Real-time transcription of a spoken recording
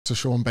Dr.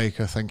 Shawn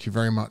Baker, thank you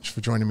very much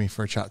for joining me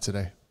for a chat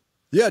today.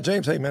 Yeah,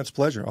 James. Hey, man, it's a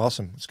pleasure.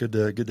 Awesome. It's good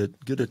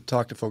to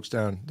talk to folks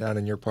down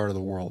in your part of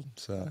the world.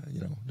 It's,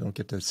 don't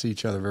get to see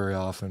each other very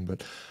often.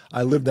 But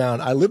I lived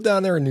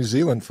down there in New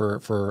Zealand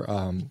for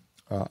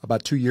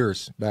about 2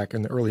 years back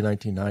in the early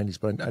 1990s.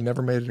 But I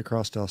never made it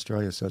across to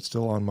Australia, so it's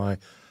still on my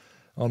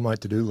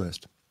to-do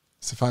list.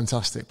 It's a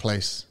fantastic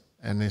place,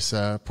 and it's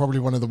probably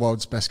one of the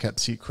world's best kept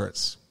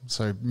secrets.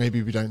 So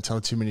maybe we don't tell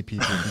too many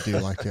people if you do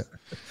like it.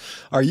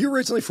 Are you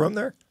originally from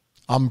there?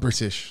 I'm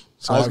British.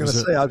 So I was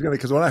going to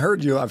because when I've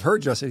heard you, I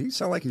said, you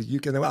sound like he's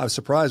UK. I was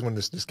surprised when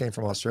this came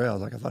from Australia. I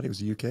was like, I thought he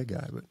was a UK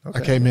guy. But okay.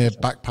 I came here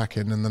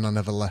backpacking and then I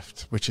never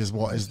left, which is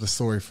what is the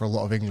story for a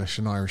lot of English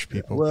and Irish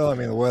people. Well, I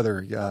mean, the weather,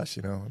 gosh,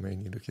 you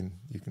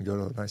can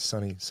go to nice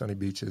sunny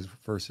beaches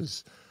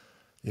versus,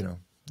 the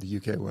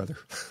UK weather.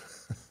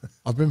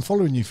 I've been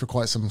following you for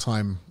quite some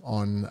time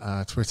on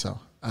Twitter.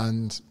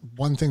 And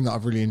one thing that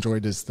I've really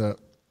enjoyed is that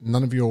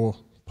none of your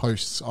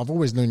posts, I've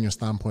always known your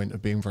standpoint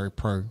of being very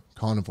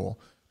pro-carnivore,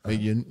 but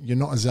you're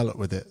not a zealot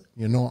with it.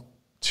 You're not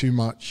too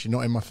much. You're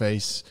not in my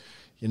face.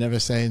 You're never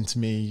saying to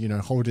me,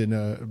 holding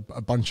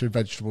a bunch of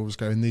vegetables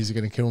going, these are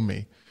going to kill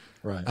me.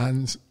 Right.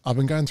 And I've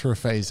been going through a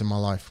phase in my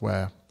life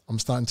where I'm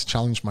starting to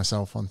challenge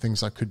myself on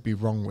things I could be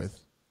wrong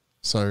with.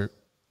 So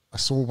I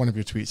saw one of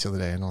your tweets the other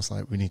day and I was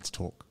like, we need to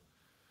talk.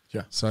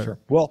 Yeah, so sure.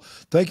 Well,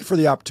 thank you for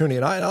the opportunity.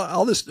 And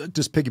I'll just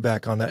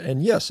piggyback on that.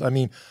 And yes, I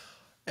mean,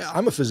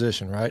 I'm a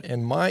physician, right?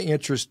 And my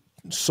interest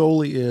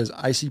solely is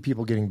I see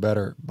people getting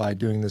better by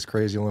doing this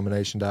crazy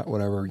elimination diet,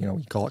 whatever,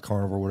 you call it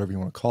carnivore, whatever you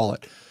want to call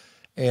it.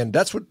 And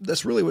that's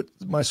really what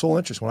my sole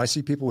interest. When I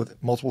see people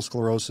with multiple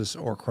sclerosis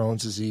or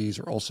Crohn's disease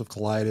or ulcerative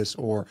colitis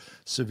or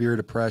severe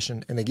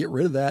depression, and they get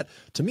rid of that,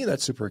 to me,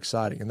 that's super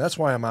exciting. And that's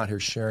why I'm out here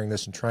sharing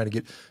this and trying to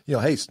get,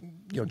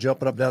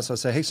 jumping up and down. So I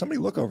say, hey, somebody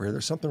look over here.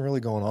 There's something really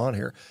going on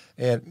here.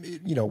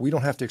 And, we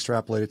don't have to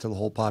extrapolate it to the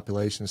whole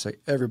population and say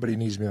everybody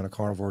needs to be on a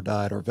carnivore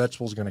diet or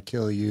vegetables are going to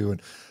kill you.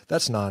 And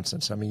that's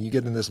nonsense. I mean, you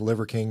get in this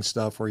Liver King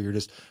stuff where you're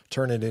just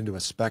turning it into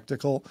a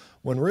spectacle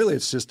when really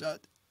it's just,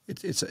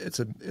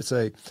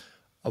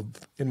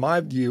 in my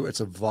view, it's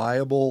a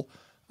viable,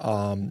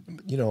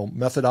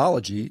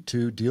 methodology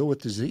to deal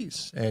with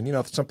disease. And,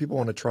 if some people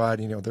want to try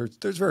it,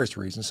 there's various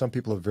reasons. Some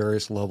people have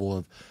various level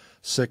of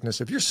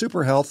sickness. If you're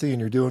super healthy and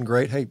you're doing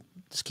great, hey,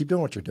 just keep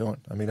doing what you're doing.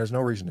 I mean, there's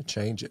no reason to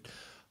change it.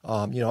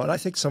 And I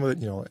think some of it,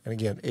 and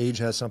again, age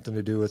has something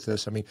to do with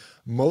this. I mean,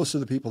 most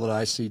of the people that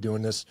I see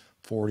doing this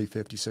 40,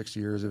 50, 60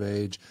 years of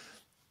age,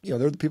 they're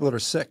the people that are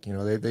sick.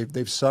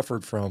 They've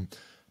suffered from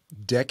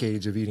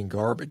decades of eating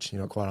garbage,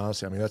 quite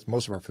honestly. I mean, that's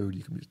most of our food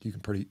you can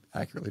pretty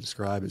accurately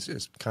describe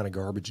as kind of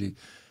garbagey.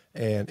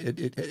 And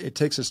it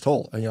takes its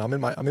toll. And, I'm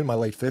in my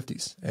late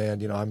 50s,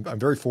 and I'm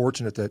very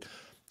fortunate that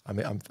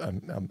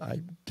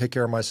I take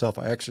care of myself.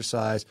 I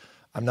exercise.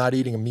 I'm not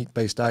eating a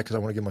meat-based diet because I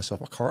want to give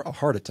myself a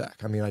heart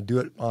attack. I mean, I do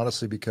it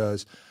honestly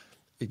because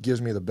it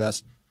gives me the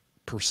best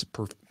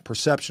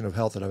perception of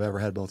health that I've ever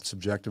had, both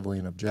subjectively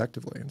and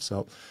objectively. And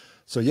so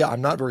yeah,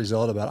 I'm not very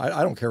zealot about it.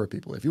 I don't care what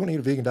people. If you want to eat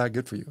a vegan diet,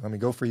 good for you. I mean,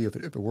 go for you. If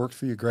it works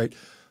for you, great.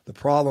 The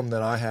problem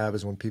that I have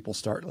is when people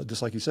start,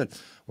 just like you said,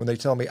 when they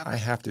tell me I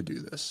have to do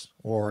this,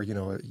 or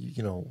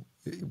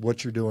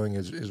what you're doing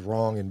is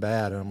wrong and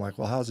bad, and I'm like,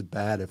 well, how is it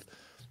bad if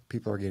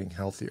people are getting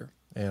healthier?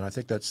 And I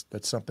think that's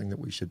something that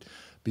we should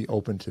be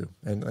open to.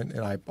 And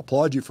I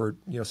applaud you for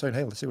saying,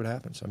 hey, let's see what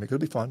happens. I mean, it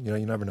could be fun. You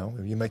never know.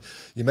 You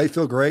may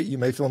feel great. You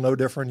may feel no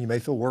different. You may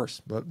feel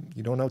worse, but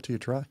you don't know till you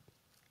try.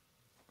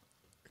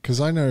 Because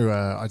I know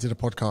I did a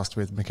podcast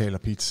with Michaela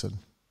Peterson,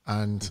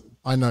 and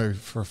I know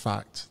for a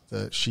fact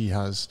that she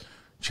has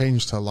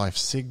changed her life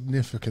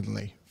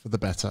significantly for the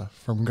better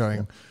from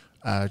going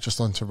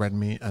just onto red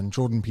meat, and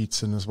Jordan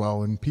Peterson as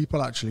well. And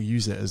people actually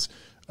use it as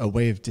a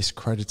way of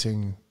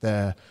discrediting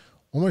their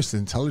almost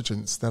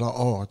intelligence. They're like,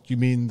 oh, you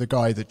mean the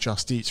guy that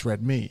just eats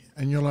red meat?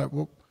 And you're like,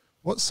 well,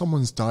 what's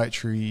someone's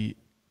dietary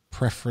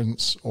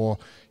preference or,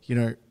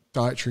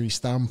 dietary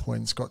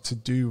standpoints got to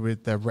do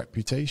with their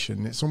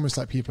reputation? It's almost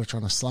like people are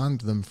trying to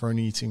slander them for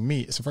only eating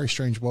meat. It's a very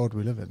strange world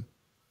we live in.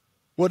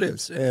 Well, it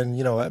is. And,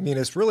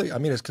 it's really,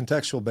 it's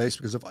contextual based,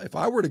 because if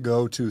I were to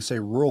go to, say,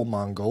 rural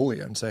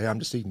Mongolia and say, hey, I'm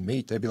just eating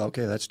meat, they'd be like,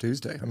 okay, that's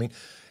Tuesday. I mean,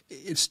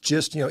 it's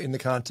just, in the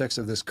context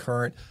of this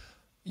current,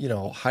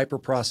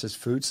 hyper-processed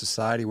food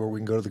society where we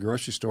can go to the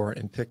grocery store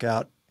and pick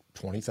out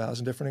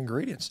 20,000 different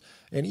ingredients.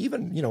 And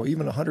even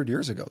 100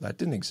 years ago, that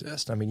didn't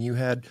exist. I mean, you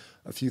had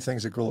a few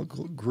things that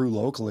grew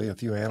locally, a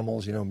few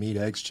animals, meat,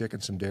 eggs,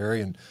 chicken, some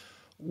dairy, and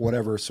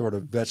whatever sort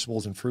of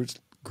vegetables and fruits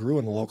grew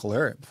in the local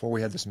area before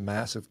we had this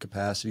massive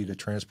capacity to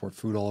transport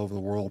food all over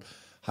the world,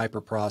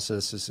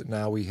 hyper-processes.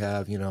 Now we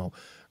have,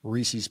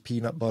 Reese's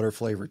peanut butter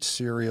flavored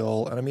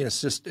cereal. And I mean,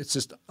 it's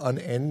just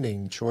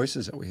unending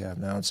choices that we have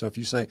now. And so if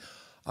you say,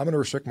 I'm going to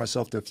restrict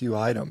myself to a few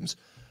items,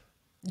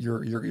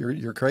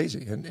 you're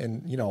crazy.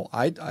 And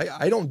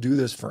I don't do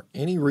this for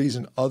any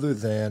reason other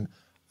than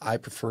I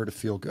prefer to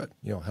feel good,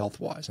 health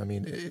wise. I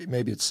mean,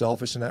 maybe it's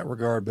selfish in that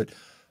regard, but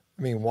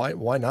I mean,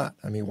 why not?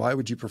 I mean, why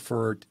would you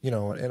prefer,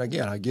 and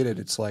again, I get it.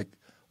 It's like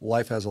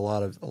life has a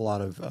lot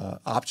of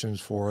options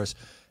for us.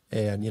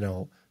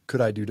 And,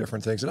 could I do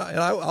different things? And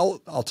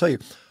I'll tell you,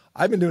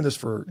 I've been doing this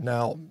for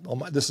now.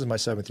 This is my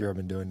 7th year I've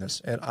been doing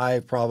this. And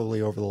I've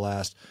probably over the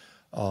last,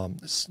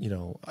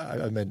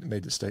 I've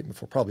made the statement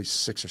before, probably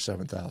 6,000 or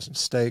 7,000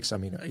 steaks. I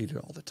mean, I eat it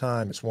all the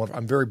time. It's wonderful.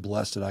 I'm very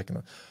blessed that I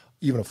can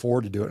even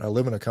afford to do it. And I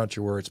live in a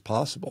country where it's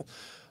possible.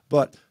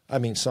 But I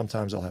mean,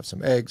 sometimes I'll have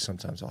some eggs,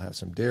 sometimes I'll have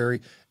some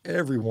dairy.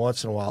 Every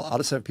once in a while, I'll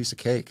just have a piece of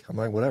cake. I'm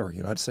like, whatever,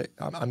 I'd say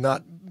I'm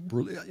not.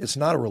 It's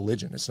not a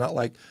religion. It's not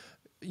like,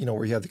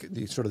 where you have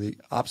the sort of the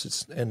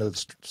opposite end of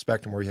the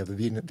spectrum, where you have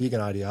the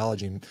vegan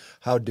ideology and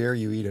how dare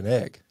you eat an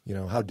egg?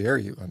 How dare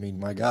you? I mean,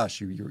 my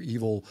gosh, you're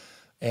evil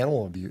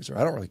animal abuser.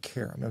 I don't really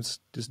care. I mean,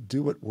 just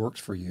do what works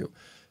for you.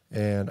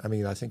 And I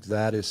mean, I think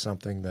that is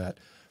something that,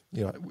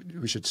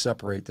 we should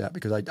separate that,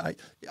 because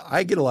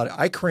I get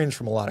I cringe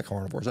from a lot of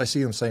carnivores. I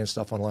see them saying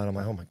stuff online. I'm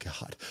like, oh my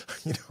God,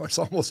 it's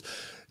almost,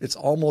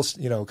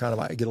 kind of,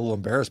 I get a little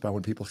embarrassed by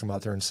when people come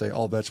out there and say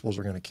all vegetables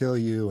are going to kill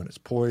you and it's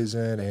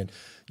poison and,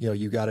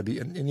 you got to be,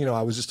 and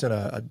I was just in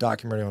a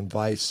documentary on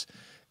Vice,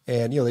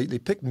 and, they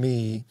picked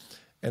me.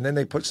 And then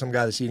they put some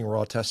guy that's eating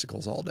raw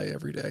testicles all day,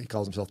 every day. He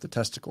calls himself the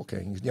testicle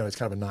king. It's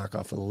kind of a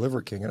knockoff of the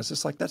liver king. And it's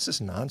just like, that's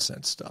just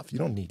nonsense stuff. You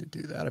don't need to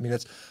do that. I mean,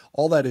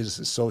 all that is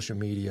social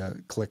media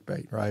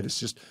clickbait, right? It's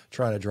just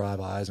trying to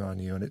drive eyes on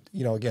you. And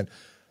again,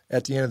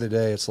 at the end of the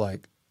day, it's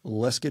like,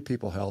 let's get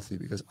people healthy,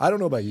 because I don't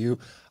know about you.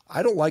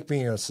 I don't like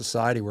being in a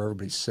society where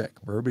everybody's sick,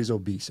 where everybody's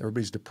obese,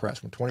 everybody's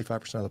depressed, when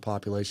 25% of the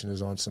population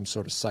is on some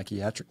sort of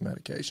psychiatric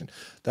medication.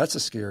 That's a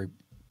scary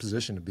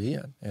position to be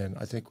in. And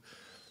I think,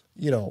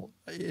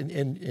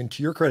 and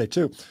to your credit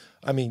too,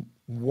 I mean,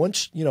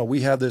 once,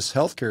 we have this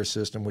healthcare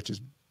system, which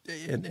is,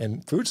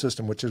 and food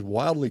system, which is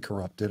wildly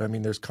corrupted. I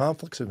mean, there's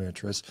conflicts of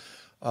interest.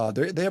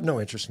 They have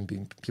no interest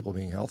in people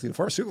being healthy. The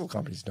pharmaceutical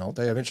companies don't.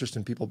 They have interest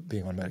in people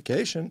being on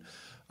medication.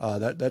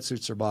 That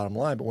suits their bottom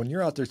line. But when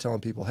you're out there telling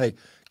people, hey,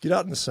 get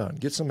out in the sun,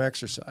 get some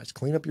exercise,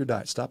 clean up your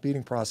diet, stop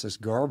eating processed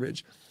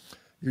garbage,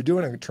 you're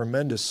doing a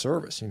tremendous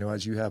service,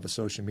 as you have a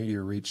social media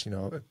reach,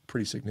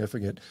 pretty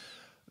significant.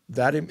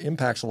 That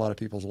impacts a lot of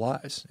people's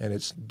lives, and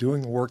it's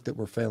doing the work that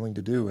we're failing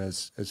to do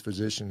as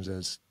physicians,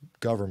 as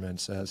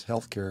governments, as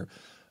healthcare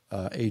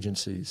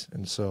agencies.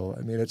 And so,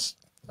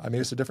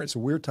 it's a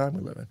weird time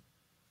we live in.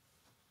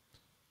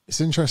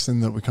 It's interesting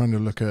that we kind of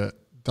look at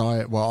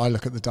diet. Well, I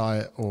look at the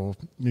diet or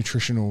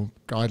nutritional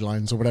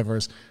guidelines or whatever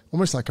as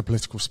almost like a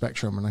political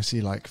spectrum, and I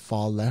see like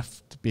far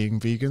left being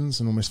vegans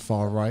and almost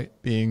far right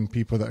being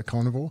people that are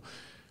carnivore.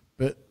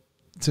 But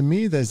to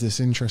me, there's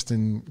this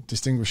interesting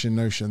distinguishing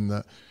notion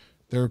that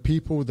there are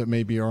people that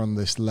maybe are on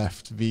this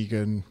left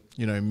vegan,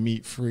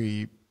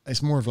 meat-free.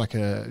 It's more of like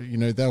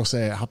they'll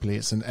say it happily,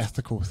 it's an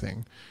ethical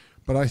thing.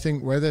 But I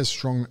think where there's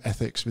strong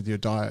ethics with your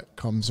diet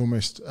comes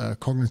almost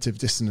cognitive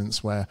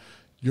dissonance, where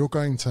you're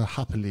going to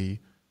happily,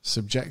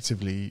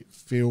 subjectively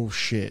feel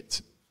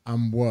shit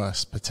and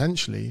worse,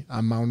 potentially,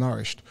 and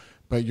malnourished,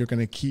 but you're going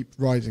to keep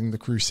riding the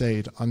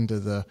crusade under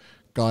the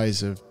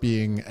guise of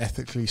being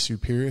ethically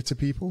superior to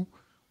people.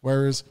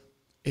 Whereas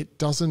it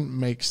doesn't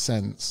make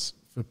sense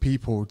for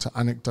people to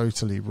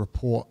anecdotally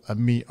report a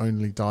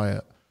meat-only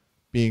diet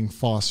being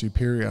far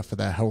superior for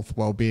their health,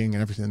 well-being,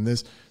 and everything.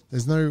 There's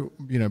no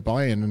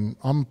buy-in, and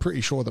I'm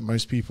pretty sure that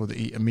most people that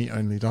eat a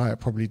meat-only diet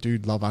probably do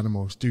love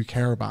animals, do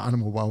care about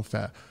animal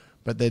welfare,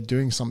 but they're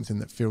doing something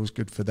that feels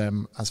good for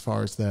them as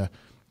far as their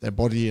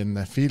body and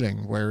their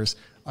feeling. Whereas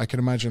I can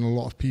imagine a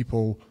lot of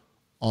people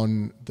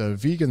on the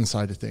vegan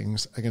side of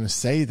things are going to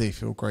say they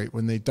feel great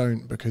when they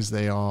don't, because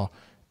they are,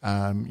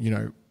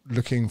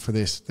 looking for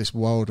this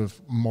world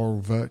of moral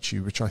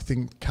virtue, which I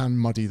think can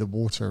muddy the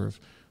water of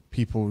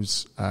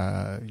people's,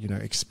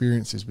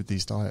 experiences with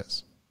these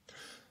diets.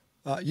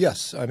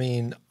 Yes. I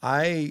mean,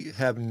 I'm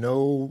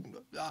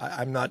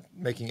not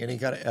making any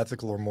kind of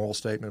ethical or moral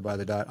statement by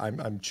the diet.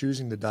 I'm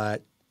choosing the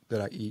diet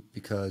that I eat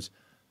because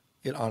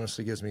it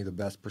honestly gives me the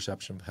best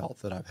perception of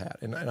health that I've had.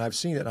 And I've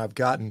seen it, and I've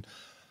gotten,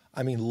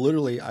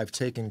 literally I've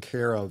taken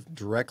care of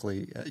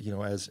directly,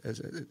 as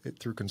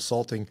through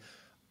consulting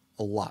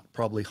a lot,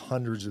 probably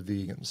hundreds of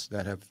vegans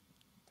that have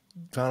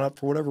found out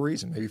for whatever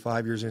reason, maybe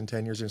 5 years in,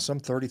 10 years in, some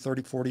 30,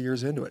 40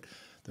 years into it.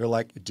 They're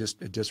like, it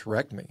just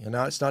wrecked me. And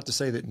now it's not to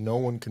say that no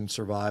one can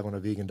survive on a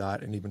vegan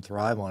diet and even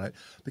thrive on it,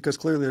 because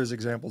clearly there's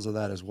examples of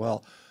that as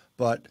well.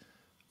 But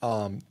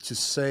to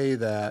say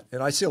that,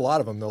 and I see a lot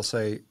of them, they'll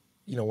say,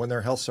 when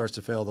their health starts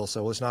to fail, they'll say,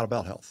 well, it's not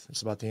about health,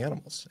 it's about the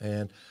animals.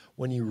 And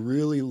when you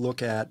really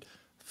look at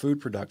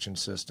food production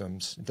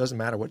systems, it doesn't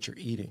matter what you're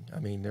eating. I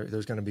mean,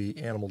 there's going to be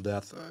animal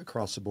death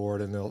across the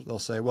board, and they'll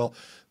say, well,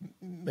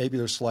 maybe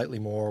there's slightly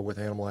more with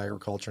animal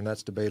agriculture, and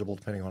that's debatable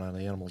depending on how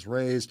the animal's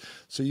raised.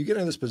 So you get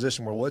in this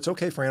position where, well, it's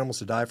okay for animals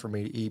to die for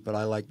me to eat, but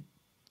I like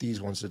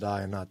these ones to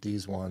die and not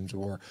these ones.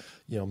 Or,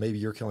 maybe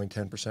you're killing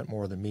 10%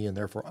 more than me, and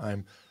therefore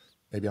I'm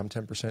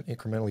 10%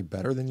 incrementally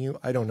better than you.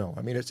 I don't know.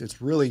 I mean,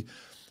 it's really,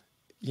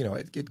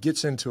 it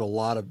gets into a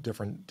lot of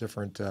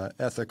different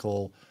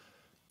ethical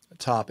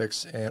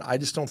topics, and I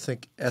just don't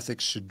think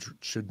ethics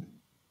should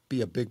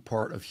be a big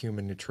part of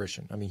human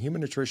nutrition. I mean,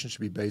 human nutrition should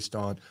be based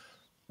on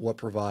what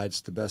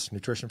provides the best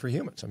nutrition for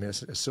humans. I mean,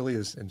 as silly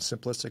as and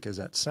simplistic as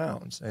that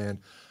sounds. And,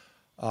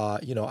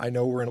 I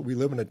know we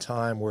live in a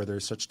time where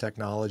there's such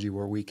technology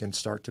where we can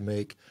start to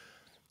make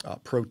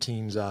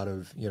proteins out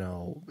of,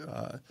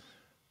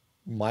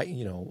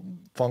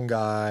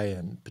 fungi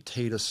and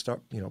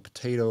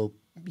potato,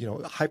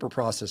 hyper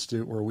processed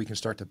to where we can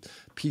start to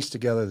piece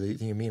together the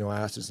amino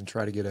acids and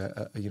try to get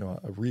a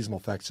reasonable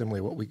facsimile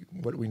of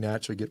what we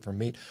naturally get from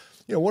meat.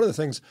 One of the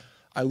things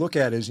I look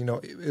at is,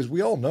 as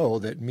we all know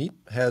that meat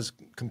has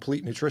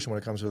complete nutrition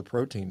when it comes to the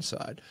protein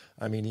side.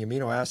 I mean, the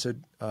amino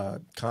acid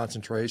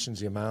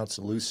concentrations, the amounts,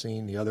 the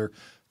leucine, the other,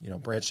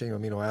 branched chain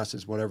amino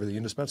acids, whatever, the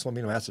indispensable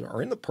amino acids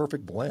are in the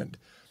perfect blend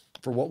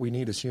for what we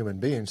need as human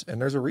beings. And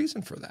there's a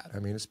reason for that. I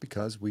mean, it's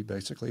because we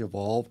basically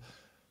evolve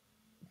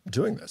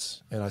doing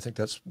this. And I think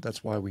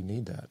that's why we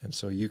need that. And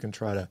so you can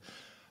try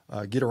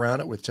to get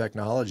around it with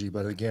technology.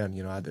 But again,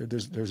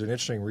 there's an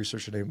interesting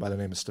researcher by the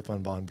name of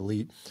Stefan von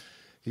Vliet.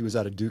 He was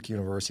out of Duke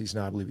University. He's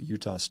now, I believe, at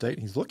Utah State.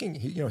 And he's looking,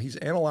 he's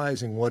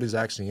analyzing what is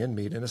actually in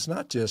meat. And it's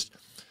not just,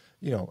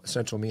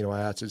 essential amino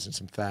acids and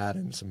some fat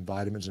and some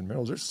vitamins and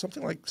minerals. There's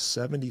something like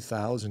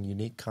 70,000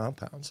 unique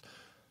compounds,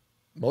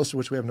 most of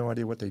which we have no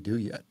idea what they do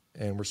yet.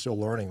 And we're still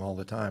learning all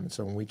the time. And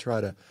so when we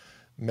try to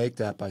make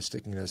that by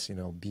sticking this,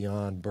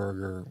 Beyond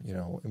Burger,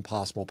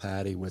 Impossible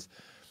Patty with,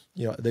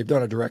 they've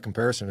done a direct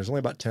comparison. There's only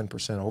about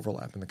 10%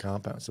 overlap in the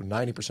compounds. So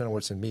 90% of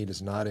what's in meat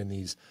is not in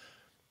these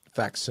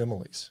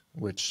facsimiles,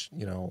 which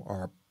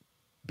are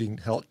being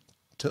held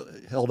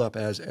up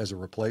as a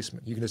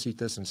replacement. You can just eat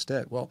this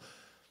instead. Well,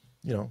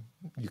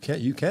 you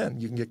can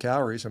get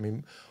calories. I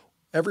mean,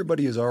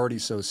 everybody is already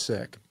so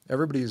sick.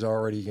 Everybody is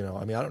already, I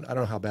don't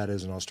know how bad it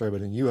is in Australia,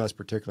 but in the U.S.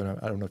 particularly,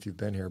 I don't know if you've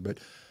been here, but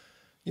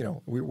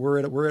we're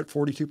at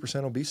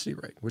 42% obesity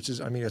rate, which is,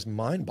 it's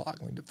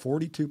mind-boggling.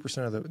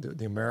 42% of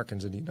the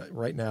Americans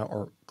right now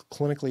are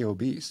clinically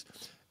obese.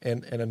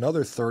 And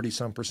another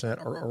 30-some%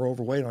 are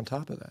overweight on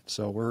top of that.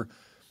 So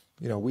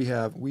we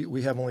have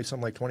only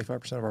something like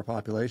 25% of our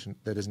population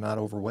that is not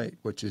overweight,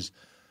 which is,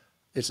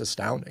 it's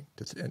astounding.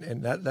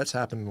 And that's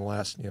happened in the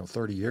last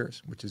 30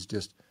 years, which is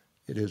just,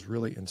 it is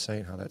really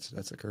insane how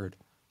that's occurred.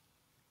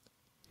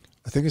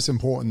 I think it's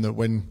important that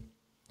when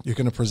you're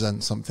going to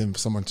present something for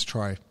someone to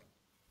try,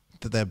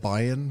 that their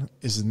buy-in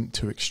isn't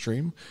too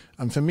extreme.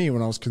 And for me,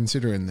 when I was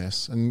considering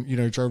this, and,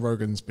 Joe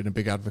Rogan's been a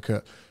big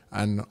advocate,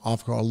 and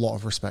I've got a lot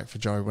of respect for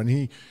Joe. When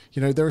he,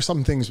 there are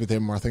some things with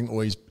him where I think,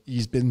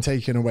 he's been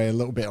taken away a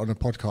little bit on a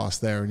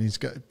podcast there,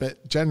 and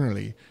but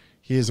generally,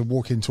 he is a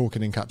walking,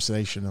 talking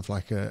encapsulation of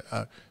like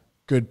a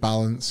good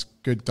balance,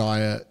 good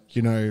diet,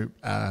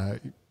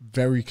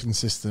 very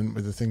consistent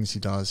with the things he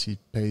does. He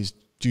pays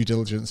due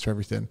diligence to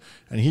everything,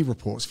 and he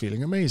reports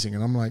feeling amazing.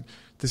 And I'm like,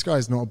 this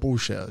guy's not a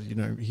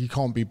bullshitter. He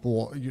can't be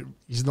bought.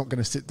 He's not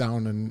going to sit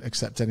down and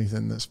accept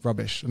anything that's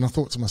rubbish. And I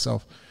thought to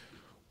myself,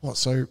 what?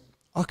 So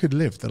I could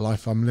live the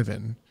life I'm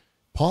living.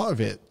 Part of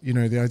it,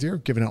 the idea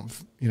of giving up,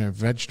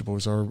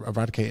 vegetables or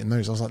eradicating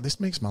those, I was like, this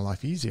makes my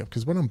life easier,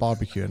 because when I'm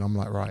barbecuing, I'm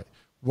like, right,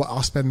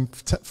 I'll spend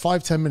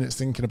 5-10 minutes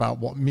thinking about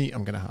what meat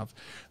I'm going to have.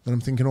 Then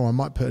I'm thinking, I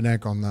might put an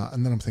egg on that.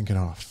 And then I'm thinking,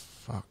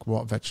 fuck,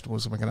 what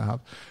vegetables am I going to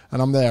have?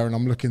 And I'm there and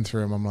I'm looking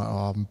through them. I'm like,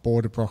 I'm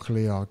bored of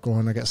broccoli. I'll go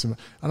on and get some.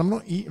 And I'm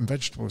not eating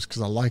vegetables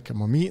because I like them.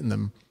 I'm eating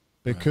them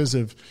because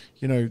of,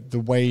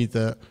 the way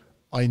that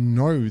I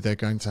know they're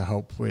going to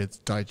help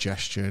with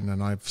digestion.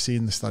 And I've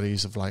seen the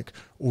studies of like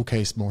all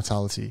case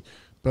mortality.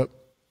 But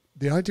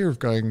the idea of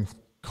going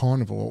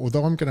carnivore,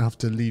 although I'm going to have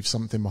to leave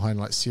something behind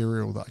like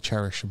cereal that I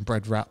cherish and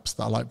bread wraps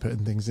that I like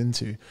putting things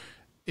into,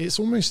 it's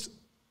almost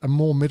a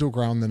more middle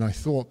ground than I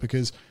thought,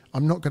 because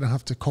I'm not going to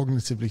have to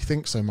cognitively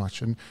think so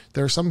much. And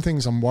there are some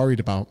things I'm worried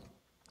about.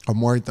 I'm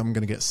worried that I'm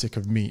going to get sick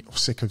of meat or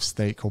sick of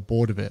steak or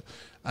bored of it.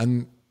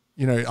 And,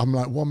 I'm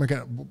like,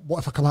 what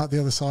if I come out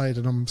the other side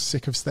and I'm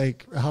sick of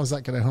steak? How's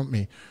that going to help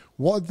me?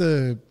 What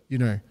are the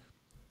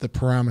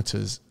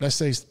parameters? Let's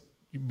say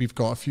we've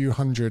got a few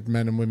hundred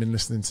men and women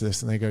listening to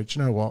this and they go, do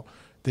you know what?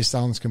 This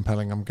sounds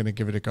compelling. I'm going to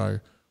give it a go.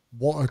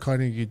 What are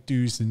kind of your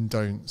do's and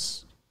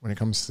don'ts when it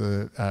comes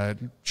to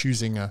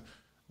choosing a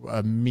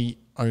meat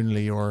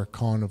only or a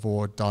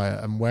carnivore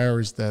diet, and where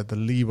is there the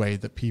leeway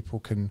that people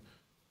can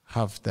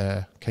have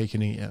their cake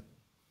and eat it?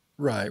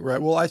 Right.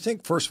 Well, I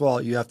think first of all,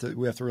 we have to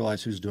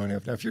realize who's doing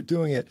it. Now, if you're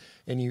doing it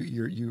and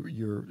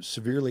you're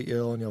severely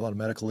ill and you have a lot of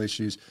medical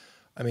issues,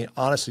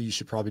 honestly, you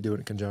should probably do it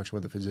in conjunction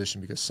with a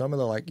physician, because some of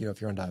the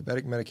if you're on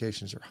diabetic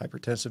medications or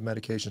hypertensive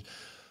medications,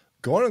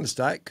 going on this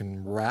diet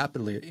can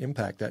rapidly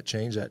impact that,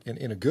 change that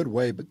in a good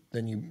way, but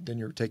then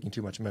you're taking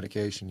too much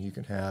medication, you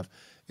can have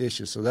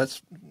issues. So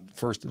that's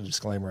first a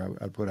disclaimer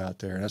I put out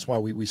there, and that's why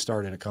we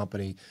started a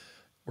company.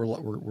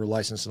 We're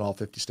licensed in all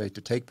 50 states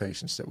to take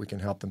patients that we can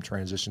help them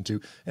transition to,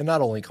 and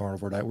not only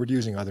carnivore diet. We're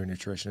using other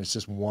nutrition. It's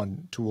just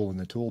one tool in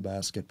the tool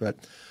basket. But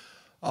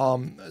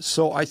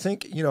so I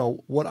think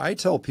what I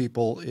tell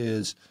people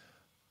is,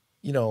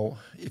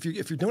 if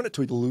you're doing it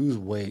to lose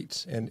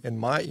weight, and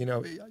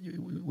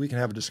we can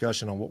have a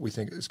discussion on what we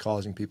think is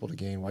causing people to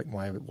gain weight,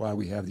 why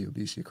we have the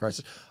obesity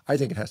crisis. I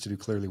think it has to do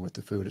clearly with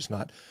the food. It's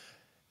not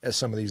as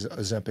some of these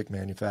Ozempic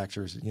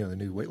manufacturers, you know, the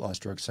new weight loss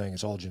drugs saying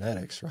it's all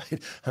genetics, right?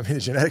 I mean, the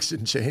genetics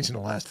didn't change in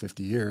the last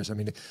 50 years. I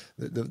mean,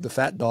 the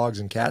fat dogs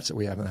and cats that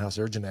we have in the house,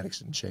 their genetics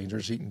didn't change. They're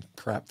just eating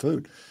crap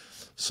food.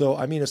 So,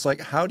 I mean, it's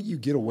like, how do you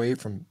get away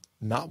from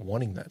not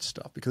wanting that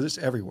stuff? Because it's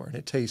everywhere and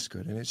it tastes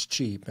good and it's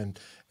cheap and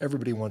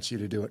everybody wants you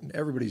to do it and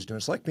everybody's doing it.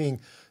 It's like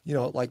being, you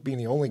know, like being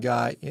the only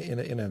guy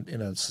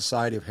in a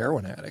society of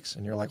heroin addicts.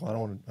 And you're like, well, I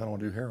don't want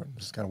to do heroin.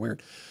 This is kind of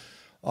weird.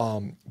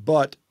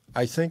 But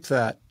I think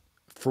that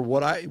for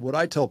what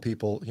I tell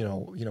people, you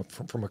know,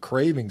 from a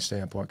craving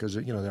standpoint, because,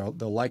 you know,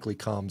 they'll likely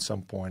come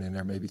some point in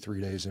there, maybe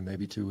 3 days and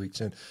maybe 2 weeks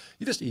in.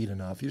 You just eat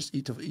enough. You just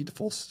eat the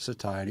full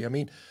satiety. I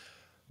mean,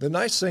 the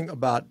nice thing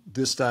about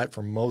this diet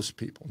for most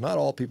people, not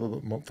all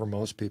people, but for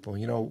most people,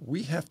 you know,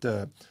 we have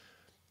to,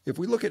 if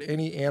we look at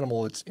any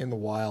animal that's in the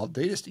wild,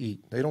 they just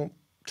eat. They don't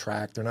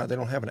track. They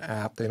don't have an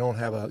app. They don't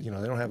have they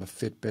don't have a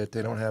Fitbit.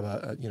 They don't have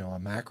a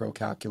macro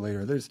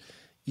calculator. They just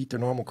eat their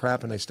normal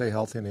crap and they stay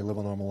healthy and they live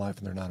a normal life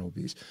and they're not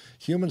obese.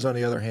 Humans, on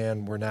the other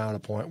hand, we're now at a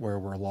point where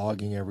we're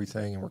logging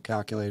everything and we're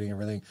calculating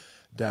everything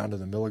down to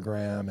the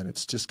milligram, and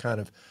it's just kind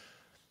of,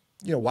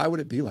 you know, why would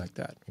it be like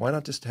that? Why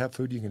not just have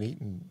food you can eat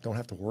and don't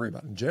have to worry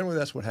about it? And generally,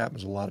 that's what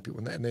happens to a lot of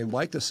people, and they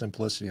like the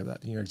simplicity of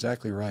that. You're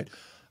exactly right.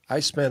 I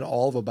spend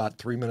all of about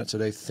 3 minutes a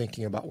day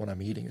thinking about what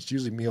I'm eating. It's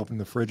usually me opening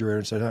the refrigerator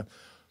and saying,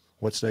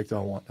 what steak do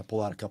I want? I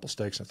pull out a couple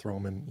steaks and throw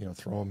them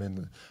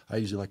in. I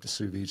usually like to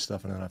sous vide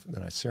stuff, and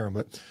then I sear them.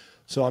 But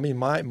so, I mean,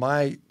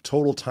 my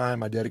total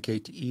time I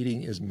dedicate to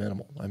eating is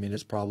minimal. I mean,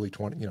 it's probably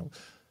 20, you know,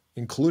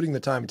 including the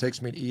time it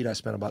takes me to eat, I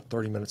spend about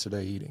 30 minutes a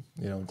day eating,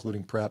 you know,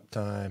 including prep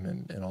time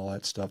and all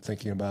that stuff,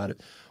 thinking about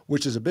it,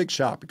 which is a big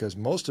shock because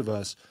most of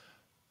us,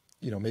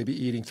 you know, maybe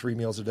eating 3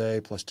 meals a day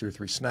plus 2 or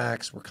 3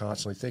 snacks. We're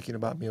constantly thinking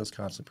about meals,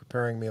 constantly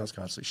preparing meals,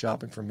 constantly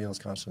shopping for meals,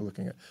 constantly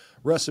looking at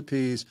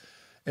recipes.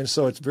 And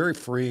so it's very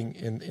freeing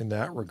in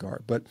that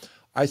regard. But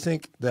I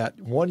think that,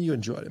 one, you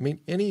enjoy it. I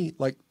mean,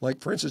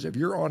 like for instance, if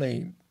you're on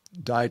a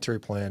dietary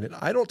plan, and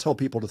I don't tell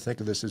people to think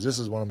of this as this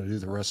is what I'm going to do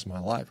the rest of my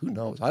life. Who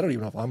knows? I don't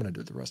even know if I'm going to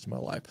do it the rest of my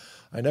life.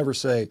 I never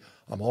say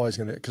I'm always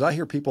going to, because I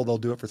hear people, they'll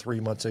do it for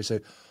 3 months. They say,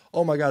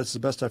 oh my God, it's the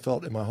best I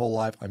felt in my whole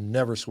life. I'm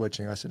never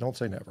switching. I said, don't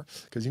say never,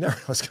 because you never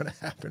know what's going to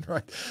happen,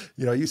 right?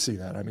 You know, you see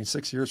that. I mean,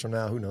 6 years from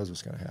now, who knows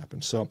what's going to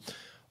happen? So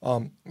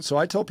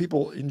I tell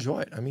people,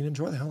 enjoy it. I mean,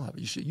 enjoy the hell out of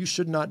it. You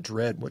should not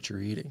dread what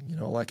you're eating. You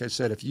know, like I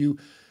said, if you,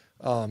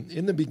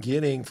 in the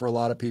beginning, for a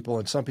lot of people,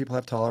 and some people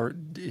have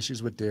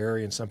issues with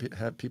dairy, and some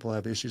people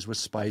have issues with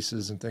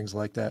spices and things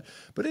like that.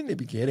 But in the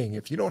beginning,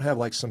 if you don't have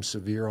like some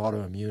severe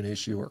autoimmune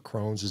issue or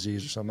Crohn's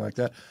disease or something like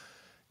that,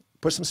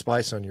 put some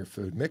spice on your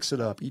food, mix it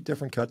up, eat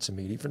different cuts of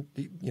meat,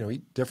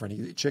 eat different,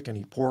 eat chicken,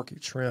 eat pork,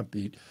 eat shrimp,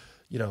 eat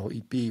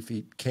beef,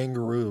 eat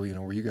kangaroo, you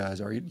know, where you guys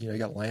are, you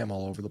got lamb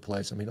all over the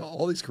place. I mean,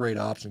 all these great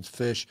options,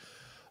 fish.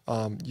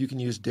 You can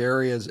use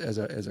dairy as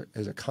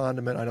a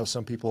condiment. I know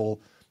some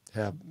people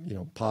have, you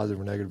know,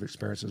 positive or negative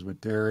experiences with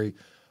dairy,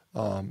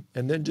 and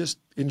then just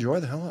enjoy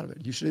the hell out of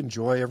it. You should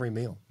enjoy every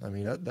meal. I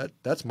mean,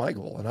 that's my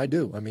goal, and I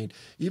do. I mean,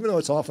 even though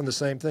it's often the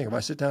same thing, if I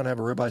sit down and have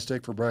a ribeye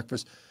steak for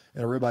breakfast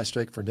and a ribeye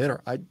steak for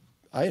dinner,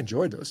 I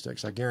enjoyed those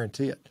steaks. I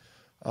guarantee it.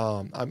 I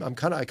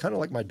kind of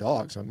like my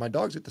dogs. My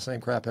dogs eat the same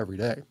crap every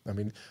day. I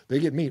mean, they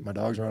get meat. My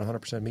dogs are on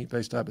 100%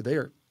 meat-based diet, but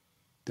they're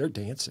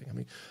dancing. I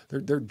mean,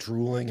 they're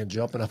drooling and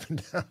jumping up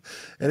and down,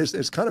 and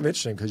it's kind of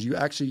interesting because you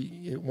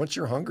actually, once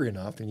you're hungry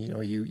enough, and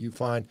you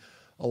find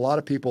a lot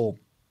of people,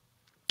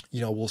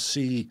 will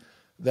see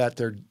that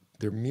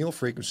their meal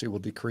frequency will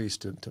decrease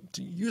to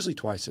usually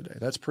twice a day.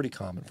 That's pretty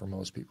common for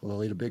most people.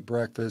 They'll eat a big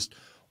breakfast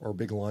or a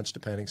big lunch,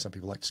 depending. Some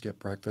people like to skip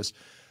breakfast,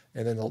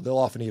 and then they'll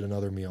often eat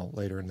another meal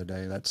later in the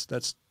day.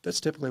 That's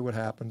typically what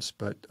happens.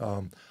 But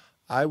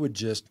I would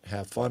just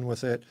have fun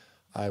with it.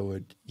 I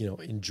would,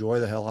 enjoy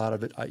the hell out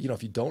of it.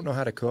 If you don't know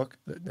how to cook,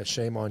 that's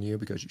shame on you,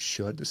 because you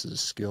should. This is a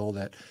skill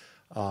that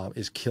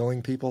is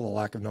killing people, the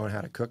lack of knowing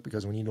how to cook,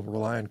 because when you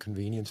rely on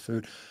convenience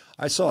food.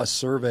 I saw a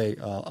survey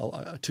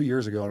 2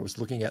 years ago, and it was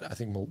looking at, I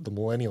think, the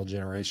millennial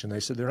generation. They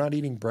said they're not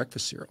eating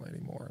breakfast cereal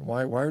anymore.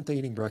 Why aren't they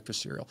eating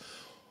breakfast cereal?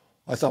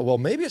 I thought, well,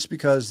 maybe it's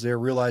because they're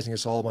realizing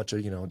it's all a bunch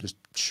of, just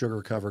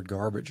sugar-covered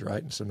garbage,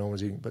 right? And so no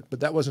one's eating. But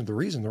that wasn't the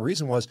reason. The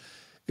reason was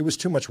it was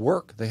too much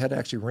work. They had to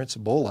actually rinse a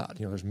bowl out.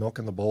 There's milk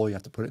in the bowl. You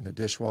have to put it in the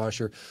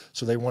dishwasher.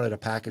 So they wanted a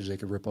package they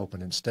could rip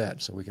open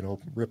instead. So we can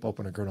rip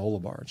open a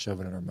granola bar and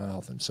shove it in our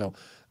mouth. And so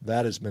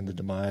that has been the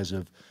demise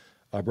of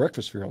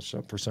breakfast cereal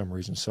for some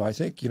reason. So I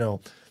think,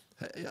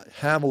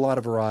 have a lot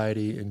of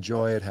variety,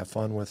 enjoy it, have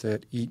fun with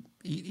it, eat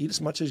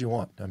as much as you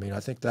want. I mean, I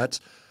think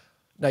that's.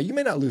 Now, you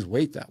may not lose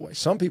weight that way.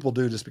 Some people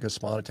do, just because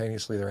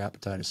spontaneously their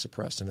appetite is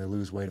suppressed and they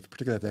lose weight,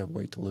 particularly if they have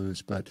weight to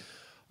lose. But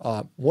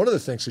one of the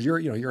things is you're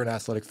an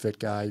athletic, fit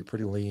guy, you're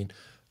pretty lean.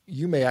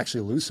 You may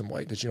actually lose some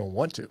weight that you don't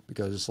want to,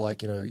 because it's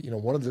like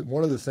one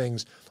of the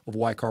things of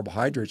why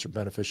carbohydrates are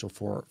beneficial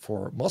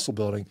for muscle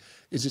building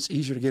is it's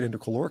easier to get into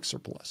caloric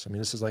surplus. I mean,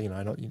 this is like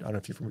I don't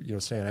know if you're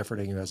Stan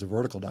Efferding, who has a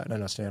vertical diet, and I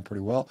know Stan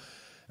pretty well.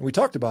 And we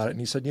talked about it, and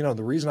he said,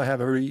 the reason I have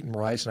ever eaten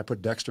rice and I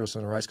put dextrose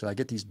in the rice, because I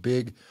get these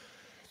big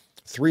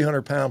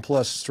 300-pound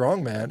plus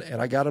strongman,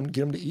 and I got them,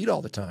 get them to eat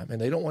all the time, and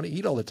they don't want to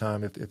eat all the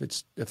time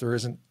if there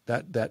isn't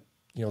that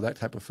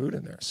type of food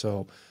in there.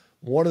 So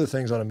one of the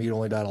things on a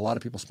meat-only diet, a lot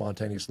of people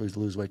spontaneously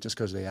lose weight just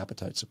because of the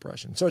appetite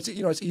suppression. So it's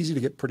easy to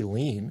get pretty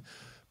lean,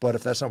 but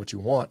if that's not what you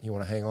want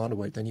to hang on to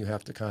weight, then you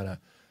have to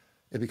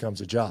it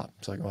becomes a job.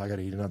 It's like, I got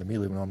to eat another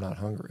meal even though I'm not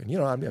hungry.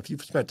 And if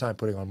you've spent time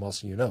putting on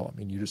muscle,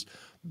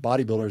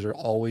 bodybuilders are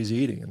always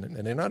eating,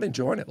 and they're not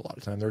enjoying it a lot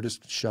of time. They're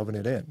just shoving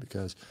it in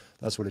because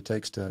that's what it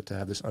takes to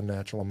have this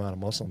unnatural amount of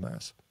muscle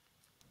mass.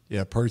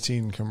 Yeah,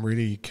 protein can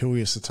really kill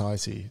your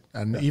satiety.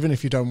 And even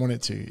if you don't want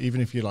it to,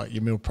 even if you like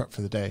your meal prep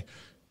for the day,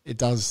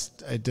 it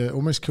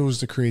almost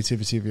kills the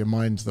creativity of your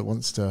mind that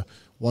wants to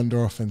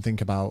wander off and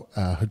think about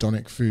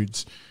hedonic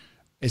foods.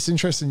 It's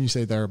interesting you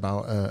say there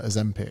about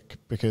Ozempic,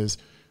 because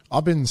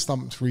I've been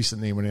stumped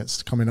recently when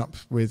it's coming up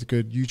with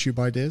good YouTube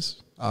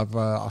ideas.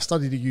 I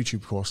studied a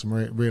YouTube course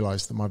and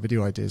realized that my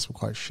video ideas were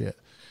quite shit.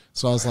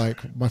 So I was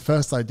like, my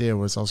first idea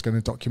was I was going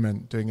to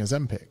document doing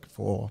Ozempic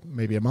for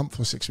maybe a month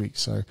or 6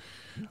 weeks. So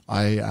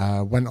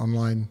I went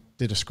online,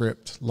 did a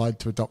script, lied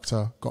to a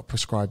doctor, got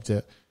prescribed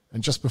it.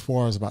 And just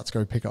before I was about to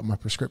go pick up my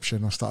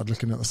prescription, I started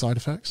looking at the side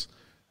effects.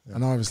 Yeah.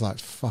 And I was like,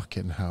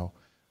 fucking hell.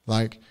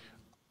 Like,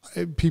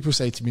 people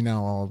say to me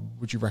now,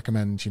 would you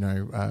recommend,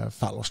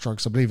 fat loss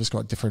drugs? I believe it's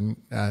got different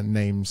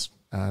names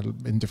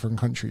in different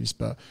countries.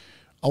 But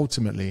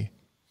ultimately,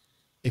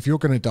 if you're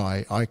going to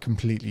die, I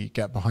completely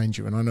get behind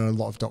you. And I know a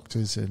lot of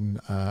doctors in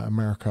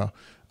America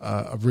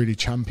are really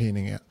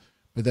championing it.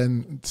 But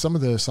then some of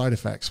the side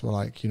effects were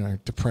like,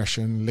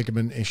 depression,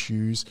 ligament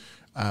issues,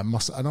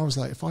 muscle. And I was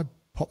like, if I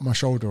popped my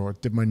shoulder or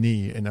did my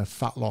knee in a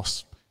fat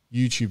loss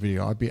YouTube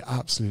video, I'd be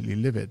absolutely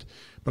livid.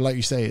 But like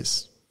you say,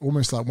 it's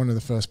almost like one of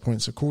the first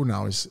points of call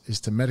now is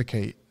to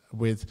medicate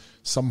with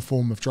some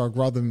form of drug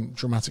rather than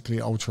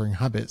dramatically altering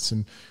habits.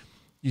 And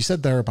you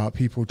said there about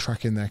people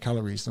tracking their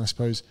calories. And I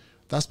suppose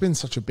that's been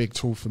such a big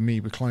tool for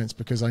me with clients,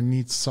 because I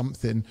need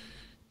something.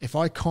 If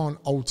I can't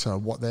alter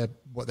what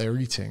they're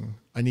eating,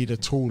 I need a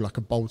tool like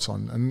a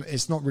bolt-on. And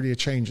it's not really a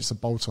change, it's a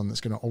bolt-on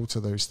that's going to alter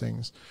those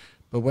things.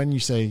 But when you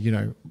say,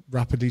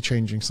 rapidly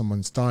changing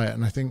someone's diet,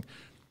 and I think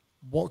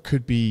what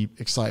could be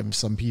exciting for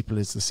some people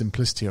is the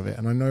simplicity of it.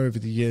 And I know over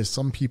the years,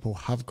 some people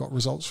have got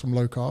results from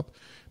low carb,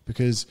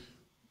 because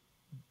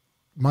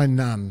my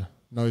nan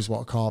knows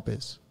what a carb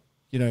is.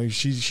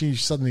 She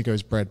suddenly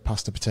goes bread,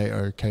 pasta,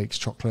 potato, cakes,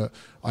 chocolate,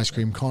 ice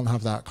cream, can't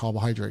have that,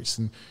 carbohydrates.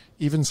 And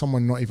even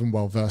someone not even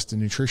well-versed in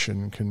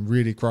nutrition can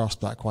really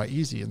grasp that quite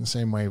easy. In the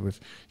same way with,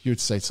 you would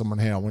say to someone,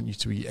 hey, I want you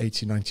to eat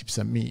 80,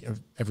 90% meat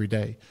every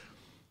day.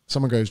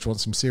 Someone goes, do you want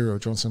some cereal?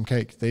 Do you want some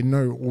cake? They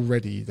know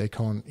already they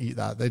can't eat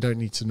that. They don't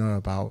need to know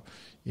about,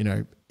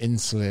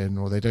 insulin,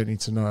 or they don't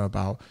need to know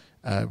about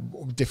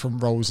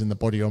different roles in the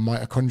body or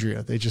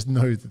mitochondria. They just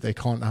know that they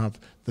can't have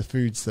the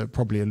foods that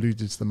probably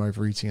alluded to them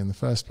overeating in the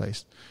first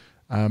place.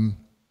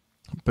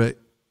 But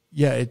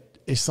yeah,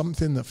 it's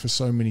something that for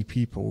so many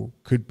people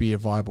could be a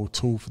viable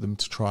tool for them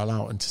to trial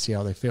out and to see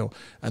how they feel.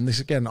 And this,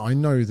 again, I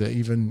know that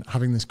even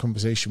having this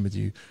conversation with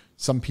you,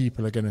 some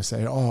people are going to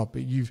say,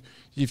 but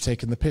you've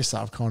taken the piss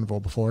out of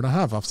carnivore before. And I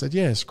have. I've said,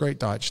 yeah, it's a great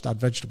diet, just add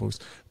vegetables.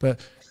 But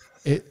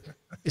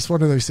it's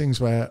one of those things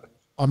where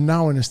I'm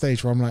now in a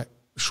stage where I'm like,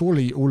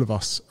 surely all of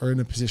us are in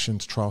a position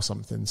to trial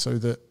something, so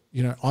that,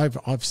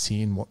 I've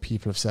seen what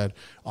people have said.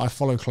 I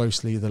follow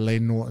closely the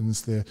Lane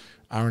Nortons, the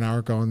Aaron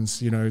Aragons,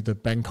 the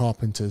Ben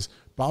Carpenters.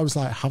 But I was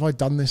like, have I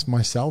done this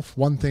myself?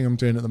 One thing I'm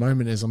doing at the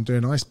moment is I'm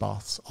doing ice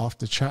baths.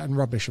 After chatting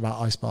rubbish about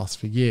ice baths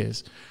for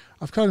years,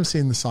 I've kind of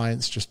seen the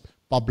science just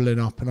bubbling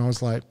up, and I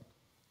was like,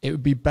 it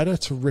would be better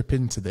to rip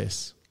into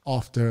this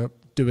after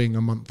doing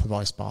a month of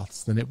ice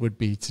baths than it would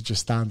be to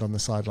just stand on the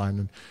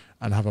sideline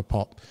and have a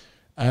pop.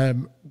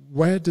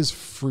 Where does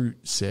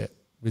fruit sit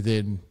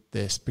within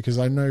this? Because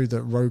I know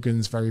that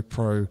Rogan's very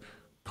pro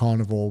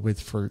carnivore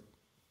with fruit.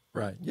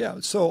 Right.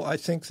 Yeah. So I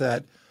think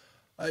that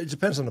it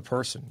depends on the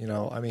person.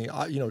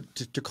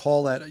 To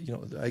call that,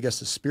 I guess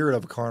the spirit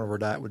of a carnivore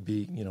diet would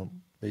be,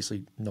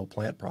 basically no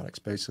plant products,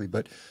 basically.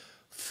 But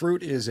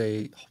fruit is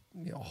a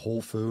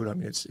whole food. I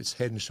mean, it's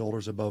head and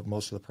shoulders above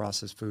most of the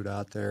processed food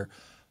out there.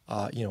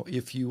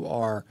 If you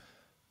are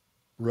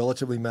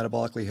relatively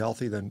metabolically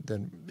healthy,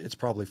 then it's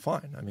probably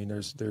fine. I mean,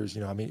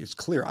 it's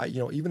clear.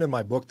 Even in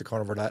my book, The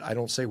Carnivore Diet, I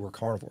don't say we're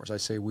carnivores. I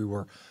say we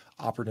were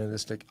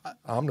opportunistic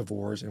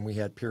omnivores, and we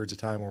had periods of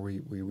time where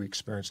we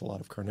experienced a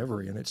lot of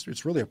carnivory, and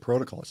it's really a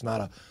protocol. It's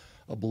not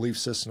a belief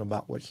system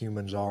about what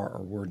humans are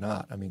or we're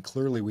not. I mean,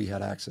 clearly we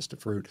had access to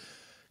fruit.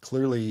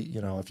 Clearly,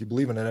 if you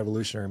believe in an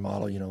evolutionary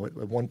model,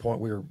 at one point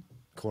we were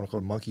quote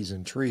unquote monkeys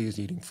in trees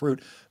eating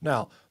fruit.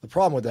 Now, the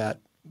problem with that,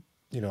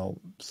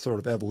 sort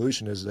of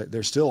evolution is that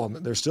they're still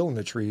in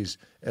the trees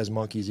as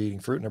monkeys eating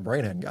fruit, and their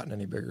brain hadn't gotten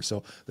any bigger.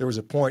 So there was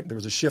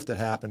a shift that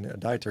happened, a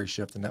dietary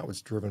shift, and that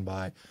was driven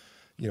by,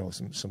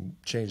 some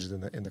changes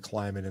in the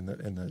climate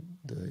and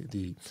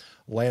the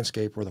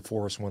landscape, where the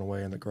forest went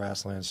away and the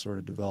grasslands sort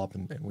of developed,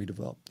 and we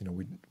developed.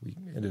 We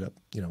ended up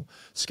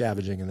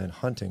scavenging and then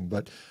hunting.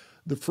 But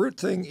the fruit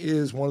thing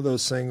is one of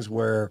those things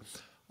where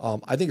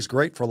I think it's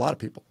great for a lot of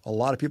people. A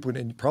lot of people,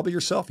 and probably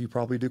yourself, you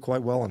probably do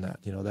quite well in that.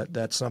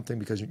 That's something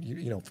because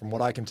from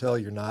what I can tell,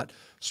 you're not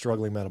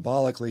struggling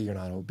metabolically, you're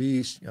not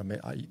obese. I mean,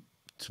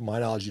 to my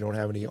knowledge, you don't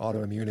have any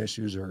autoimmune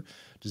issues or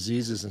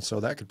diseases, and so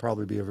that could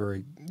probably be a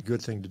very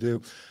good thing to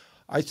do.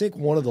 I think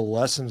one of the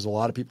lessons a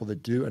lot of people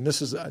that do, and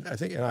this is, I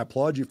think, and I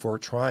applaud you for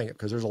trying it,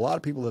 because there's a lot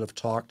of people that have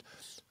talked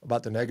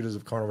about the negatives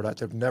of carnivore diet.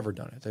 They've never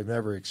done it. They've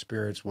never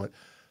experienced what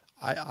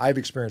I've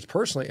experienced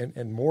personally,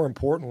 and more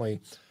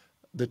importantly,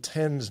 the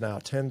tens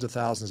of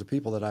thousands of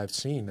people that I've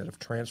seen that have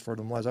transformed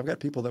their lives. I've got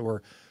people that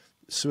were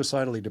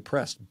suicidally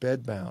depressed,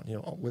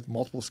 bedbound, with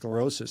multiple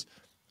sclerosis.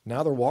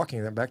 Now they're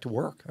walking, they're back to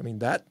work. I mean,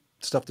 that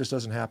stuff just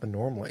doesn't happen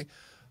normally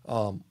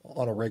on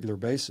a regular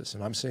basis,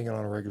 and I'm seeing it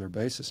on a regular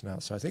basis now.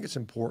 So I think it's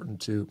important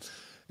to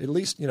at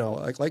least,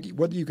 like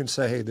whether you can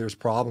say, hey, there's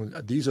problems.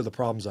 These are the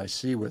problems I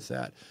see with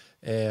that.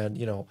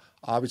 And,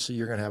 obviously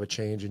you're going to have a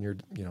change in your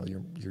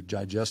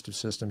digestive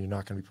system. You're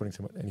not going to be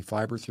putting any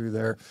fiber through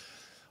there.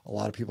 A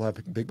lot of people have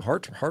big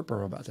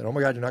heartburn about that. Oh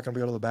my God, you're not going to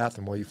go to the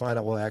bathroom. Well, you find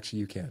out, well, actually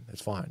you can.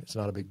 It's fine. It's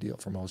not a big deal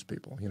for most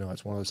people.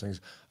 It's one of those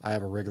things. I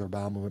have a regular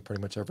bowel movement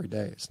pretty much every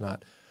day. It's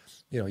not,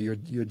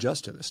 you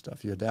adjust to this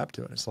stuff. You adapt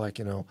to it. It's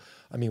like,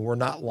 we're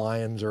not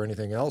lions or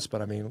anything else,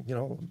 but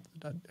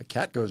a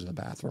cat goes to the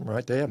bathroom,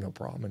 right? They have no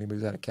problem. Anybody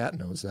who's had a cat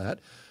knows that.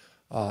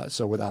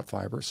 So without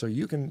fiber. So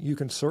you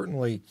can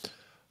certainly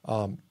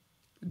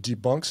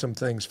debunk some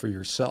things for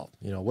yourself.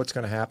 What's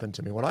going to happen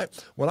to me when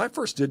I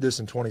first did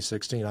this in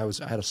 2016.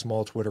 I had a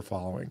small Twitter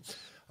following,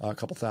 a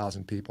couple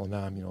thousand people.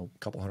 Now I'm a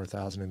couple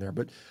 100,000 in there.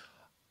 But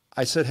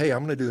I said, hey,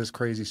 I'm going to do this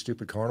crazy,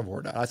 stupid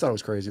carnivore diet. I thought it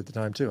was crazy at the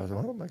time too. I was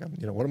like, oh my God,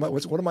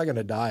 what am I going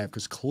to die of?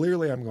 Because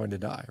clearly I'm going to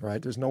die,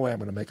 right? There's no way I'm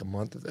going to make a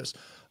month of this.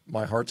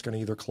 My heart's going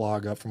to either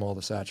clog up from all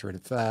the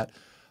saturated fat.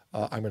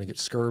 I'm going to get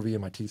scurvy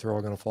and my teeth are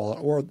all going to fall out,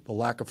 or the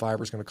lack of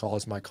fiber is going to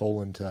cause my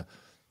colon to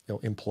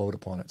implode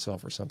upon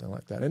itself or something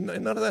like that. And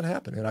none of that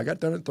happened. And I got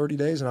done in 30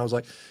 days, and I was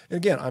like, and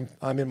again,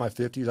 I'm in my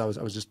 50s. I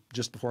was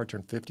just before I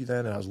turned 50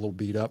 then, and I was a little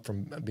beat up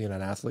from being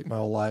an athlete my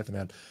whole life, and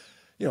had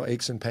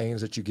aches and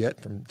pains that you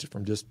get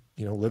from just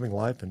living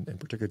life, and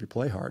particularly if you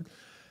play hard.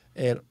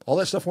 And all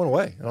that stuff went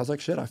away, and I was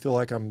like, shit, I feel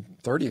like I'm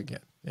 30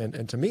 again.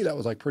 And to me, that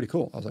was like pretty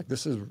cool. I was like,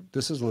 this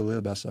is really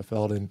the best I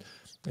felt in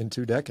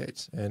 2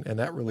 decades, and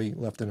that really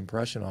left an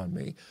impression on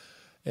me.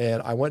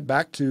 And I went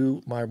back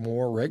to my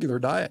more regular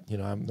diet.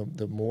 I'm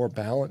the more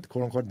balanced,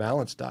 quote unquote,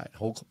 balanced diet,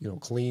 whole,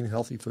 clean,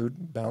 healthy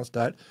food, balanced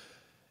diet.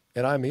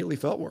 And I immediately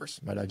felt worse.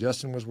 My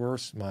digestion was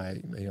worse.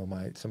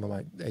 Some of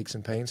my aches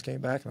and pains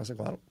came back, and I was like,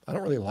 well, I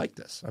don't really like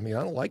this. I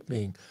don't like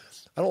being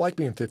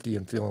 50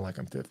 and feeling like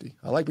I'm 50.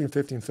 I like being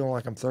 50 and feeling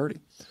like I'm 30.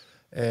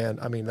 And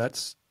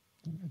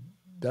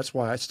that's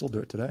why I still do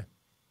it today.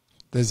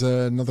 There's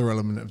another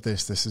element of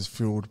this. This is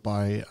fueled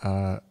by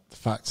the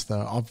fact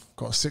that I've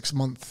got a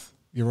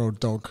 6-month-old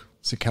dog.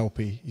 It's a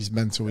Kelpie. He's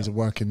mental. He's a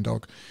working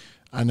dog.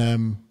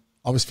 And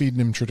I was feeding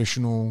him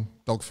traditional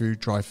dog food,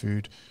 dry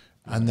food.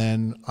 And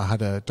then I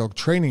had a dog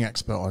training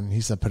expert on. He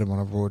said put him on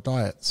a raw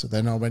diet. So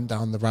then I went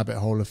down the rabbit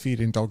hole of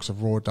feeding dogs a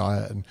raw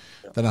diet. And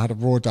then I had a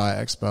raw diet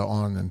expert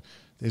on. And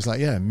he's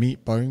like, yeah,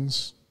 meat,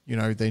 bones.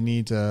 They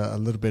need a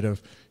little bit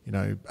of,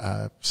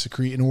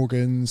 secreting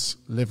organs,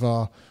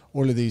 liver,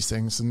 all of these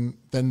things, and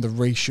then the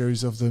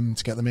ratios of them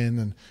to get them in.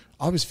 And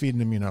I was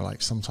feeding him,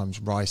 like sometimes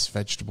rice,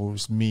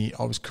 vegetables, meat.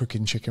 I was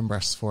cooking chicken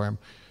breasts for him.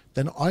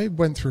 Then I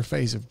went through a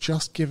phase of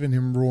just giving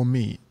him raw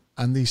meat,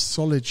 and these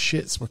solid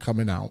shits were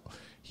coming out.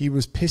 He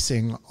was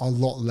pissing a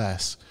lot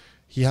less.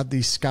 He had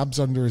these scabs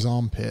under his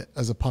armpit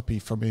as a puppy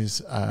from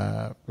his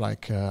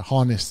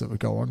harness that would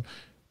go on.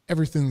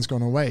 Everything's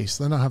gone away.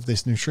 So then I have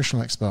this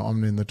nutritional expert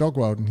on in the dog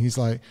world, and he's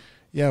like,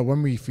 yeah,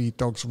 when we feed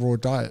dogs raw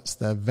diets,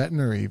 their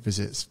veterinary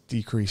visits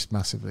decrease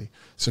massively.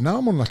 So now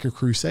I'm on like a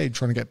crusade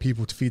trying to get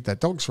people to feed their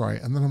dogs right.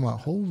 And then I'm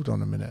like, hold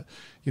on a minute.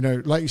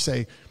 Like you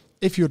say,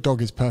 if your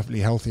dog is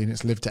perfectly healthy and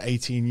it's lived to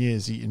 18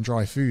 years eating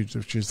dry foods,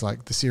 which is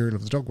like the cereal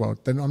of the dog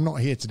world, then I'm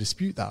not here to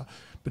dispute that.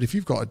 But if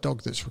you've got a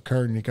dog that's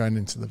recurringly going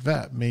into the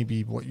vet,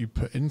 maybe what you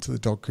put into the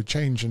dog could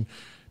change. And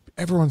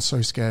everyone's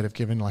so scared of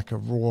giving like a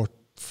raw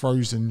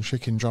frozen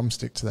chicken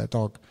drumstick to their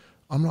dog.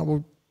 I'm like,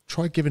 well,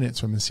 try giving it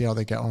to them and see how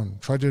they get on.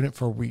 Try doing it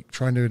for a week.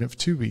 Try doing it for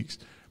 2 weeks.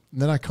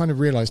 And then I kind of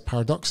realized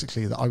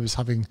paradoxically that I was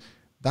having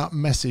that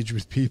message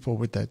with people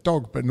with their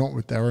dog, but not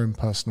with their own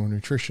personal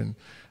nutrition.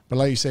 But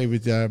like you say,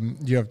 with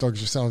you have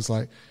dogs yourselves,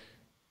 like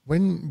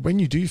when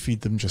you do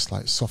feed them just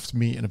like soft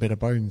meat and a bit of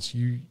bones,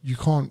 you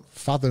can't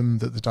fathom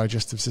that the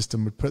digestive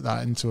system would put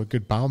that into a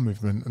good bowel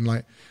movement. And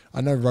like, I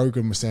know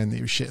Rogan was saying that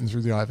he was shitting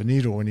through the eye of a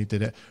needle when he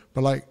did it,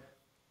 but like,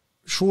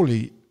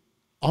 surely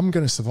I'm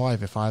going to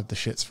survive if I have the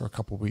shits for a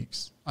couple of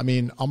weeks.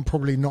 I'm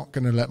probably not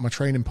going to let my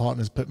training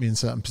partners put me in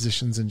certain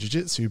positions in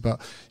jiu-jitsu,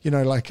 but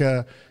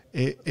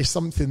it's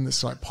something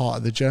that's like part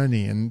of the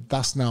journey. And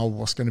that's now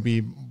what's going to be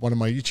one of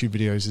my YouTube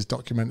videos, is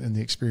documenting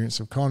the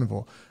experience of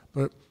carnivore.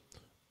 But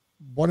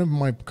one of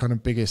my kind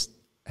of biggest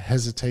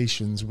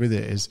hesitations with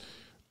it is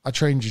I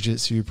train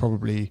jiu-jitsu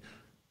probably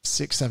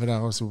 6-7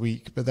 hours a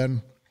week, but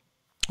then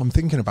I'm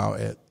thinking about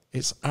it.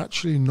 It's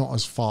actually not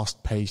as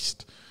fast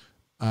paced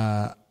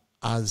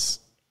as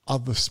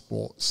other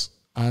sports.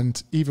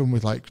 And even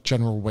with like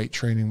general weight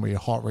training where your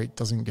heart rate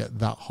doesn't get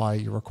that high,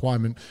 your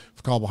requirement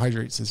for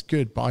carbohydrates is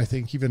good. But I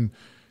think even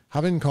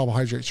having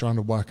carbohydrates around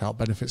a workout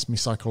benefits me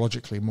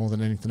psychologically more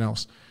than anything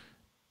else.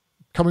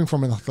 Coming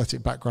from an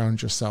athletic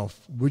background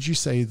yourself, would you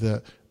say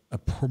that a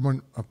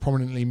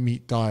prominently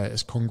meat diet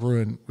is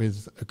congruent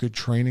with a good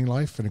training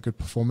life and a good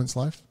performance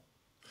life?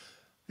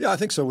 Yeah, I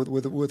think so,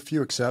 with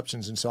few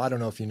exceptions. And so I don't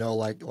know if you know,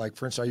 like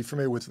for instance, are you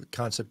familiar with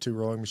Concept 2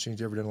 rowing machines?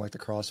 You ever done like the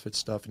CrossFit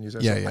stuff and use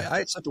that? Yeah.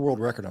 I set the world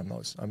record on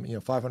those.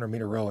 500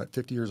 meter row at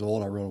 50 years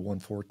old. I rowed a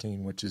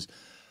 114, which is,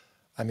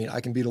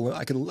 I could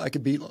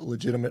beat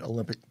legitimate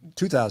Olympic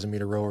 2,000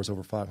 meter rowers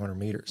over 500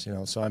 meters.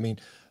 So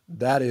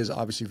that is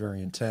obviously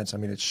very intense.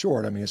 It's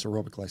short. It's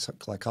aerobic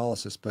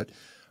glycolysis,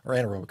 or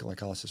anaerobic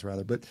glycolysis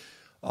rather. But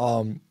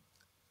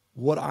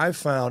what I've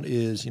found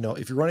is,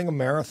 if you're running a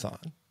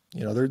marathon,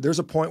 there's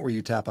a point where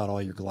you tap out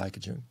all your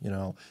glycogen,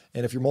 and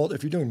if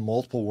you're doing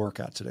multiple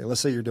workouts a day,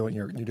 let's say you're doing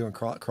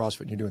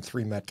CrossFit and you're doing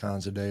 3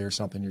 Metcons a day or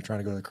something, you're trying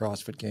to go to the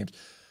CrossFit games,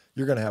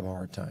 you're going to have a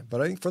hard time.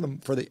 But I think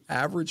for the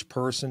average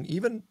person,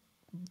 even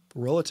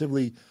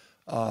relatively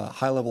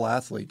high level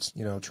athletes,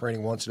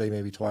 training once a day,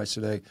 maybe twice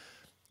a day,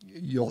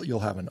 you'll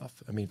have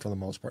enough. For the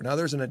most part. Now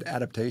there's an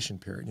adaptation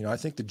period. I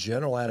think the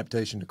general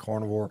adaptation to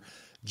carnivore,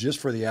 just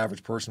for the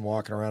average person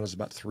walking around, is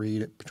about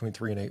between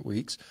 3 and 8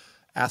 weeks.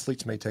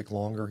 Athletes may take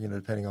longer,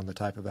 depending on the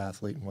type of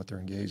athlete and what they're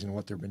engaged in and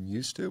what they've been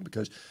used to,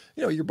 because,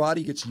 your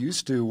body gets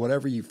used to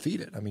whatever you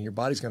feed it. Your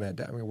body's going to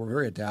adapt. We're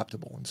very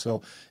adaptable. And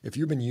so if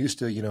you've been used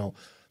to,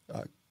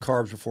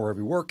 carbs before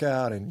every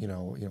workout and,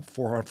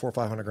 400 or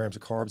 500 grams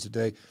of carbs a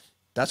day,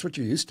 that's what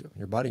you're used to.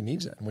 Your body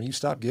needs that. And when you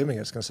stop giving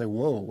it, it's going to say,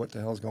 whoa, what the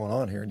hell is going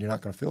on here? And you're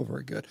not going to feel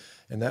very good.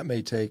 And that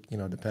may take,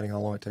 depending on how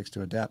long it takes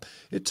to adapt.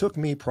 It took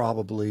me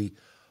probably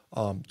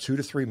 2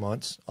 to 3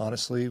 months,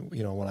 honestly,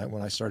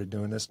 when I started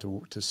doing this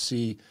to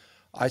see.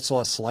 I saw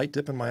a slight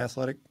dip in my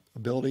athletic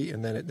ability,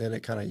 and then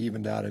it kind of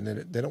evened out, and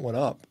then it went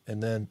up.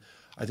 And then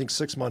I think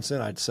 6 months in,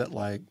 I'd set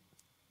like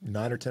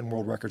 9 or 10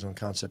 world records on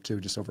Concept 2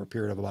 just over a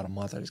period of about a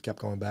month. I just kept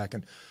going back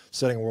and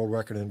setting a world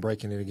record and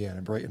breaking it again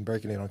and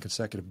breaking it on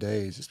consecutive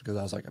days, just because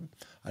I was like,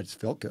 I just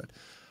felt good.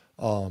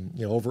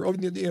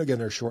 Again,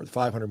 they're short,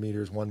 500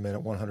 meters, 1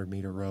 minute, 100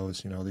 meter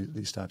rows,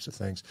 these types of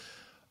things.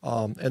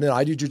 And then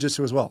I do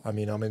jiu-jitsu as well. I'm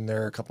in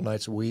there a couple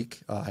nights a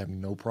week. I have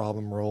no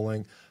problem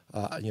rolling.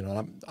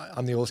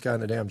 I'm the oldest guy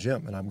in the damn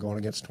gym, and I'm going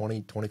against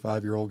 20,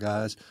 25-year-old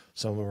guys.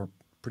 Some of them are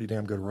pretty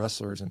damn good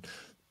wrestlers. And,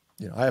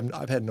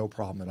 I've had no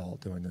problem at all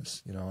doing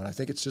this, and I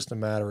think it's just a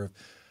matter of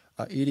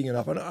eating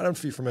enough. I don't know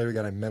if you're familiar with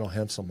a guy named Menno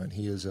Henselman.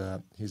 He's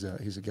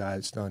a guy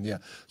that's done, yeah.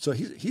 So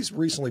he's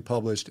recently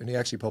published, and he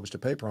actually published a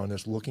paper on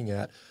this looking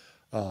at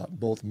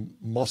both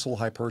muscle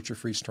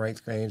hypertrophy,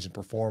 strength gains, and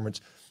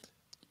performance,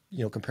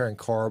 comparing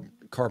carb,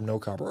 no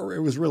carb, or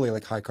it was really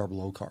like high carb,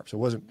 low carb.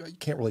 So you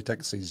can't really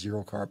technically say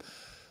zero carb,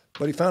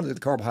 but he found that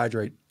the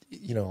carbohydrate,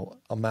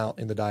 amount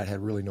in the diet had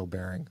really no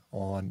bearing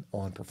on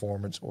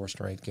performance or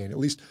strength gain. At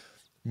least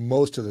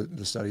most of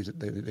the studies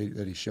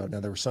that he showed.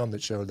 Now there were some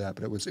that showed that,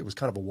 but it was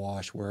kind of a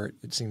wash where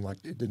it seemed like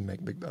it didn't make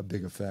a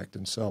big effect.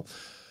 And so,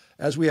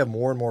 as we have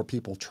more and more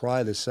people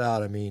try this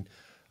out,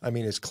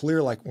 it's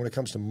clear, like when it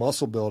comes to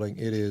muscle building,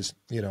 it is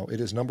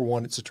number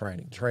one, it's the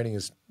training. Training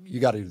is, you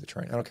got to do the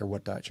training. I don't care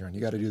what diet you're on. You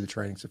got to do the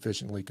training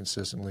sufficiently,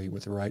 consistently,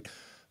 with the right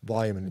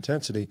volume and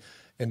intensity.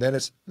 And then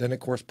of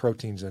course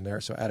protein's in there.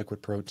 So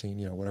adequate protein,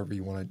 whatever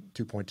you want,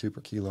 2.2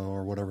 per kilo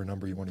or whatever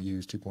number you want to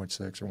use,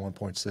 2.6 or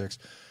 1.6.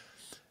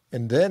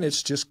 And then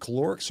it's just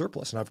caloric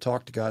surplus. And I've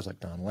talked to guys like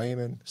Don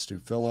Layman, Stu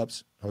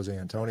Phillips, Jose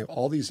Antonio,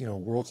 all these,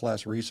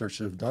 world-class researchers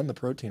who have done the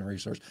protein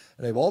research.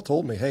 And they've all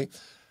told me, hey,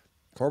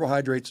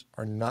 carbohydrates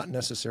are not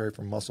necessary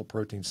for muscle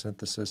protein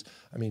synthesis.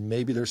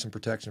 Maybe there's some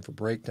protection for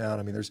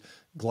breakdown. There's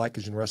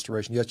glycogen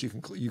restoration. Yes,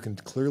 you can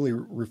clearly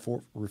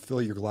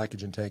refill your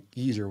glycogen tank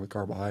easier with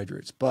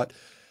carbohydrates. But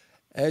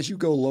as you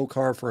go low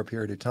carb for a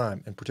period of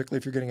time, and particularly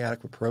if you're getting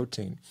adequate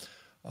protein,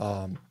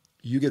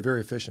 you get very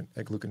efficient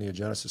at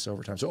gluconeogenesis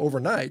over time. So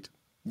overnight,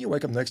 you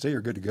wake up the next day,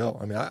 you're good to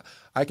go.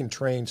 I can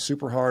train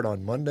super hard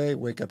on Monday,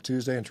 wake up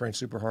Tuesday, and train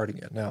super hard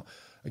again. Now,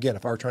 again,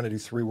 if I were trying to do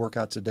 3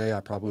 workouts a day,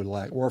 I probably would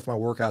lag. Or if my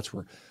workouts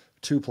were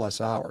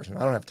 2+ hours, and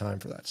I don't have time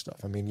for that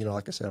stuff.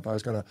 Like I said, if I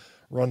was going to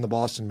run the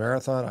Boston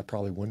Marathon, I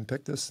probably wouldn't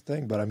pick this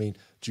thing. But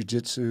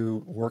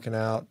jiu-jitsu, working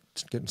out,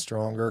 getting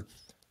stronger.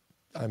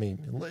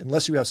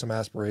 Unless you have some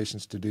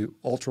aspirations to do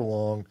ultra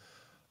long,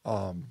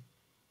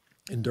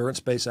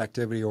 endurance-based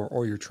activity,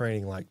 or you're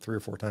training like 3 or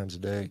 4 times a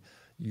day,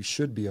 you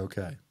should be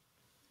okay.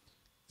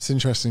 It's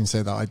interesting to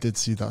say that. I did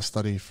see that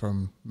study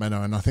from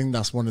Menno, and I think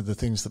that's one of the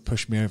things that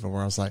pushed me over,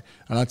 where I was like,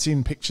 and I'd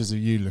seen pictures of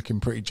you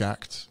looking pretty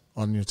jacked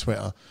on your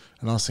Twitter,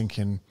 and I was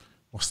thinking,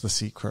 what's the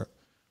secret?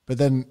 But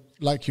then,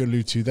 like you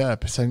allude to there,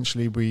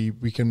 potentially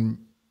we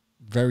can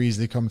very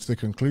easily come to the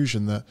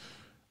conclusion that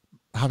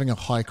having a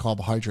high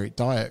carbohydrate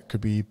diet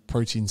could be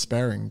protein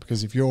sparing,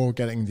 because if you're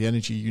getting the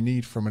energy you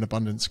need from an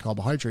abundance of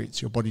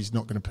carbohydrates, your body's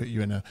not going to put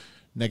you in a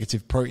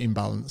negative protein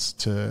balance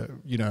to,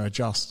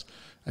 adjust.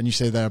 And you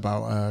say there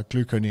about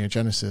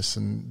gluconeogenesis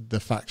and the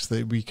fact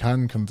that we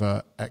can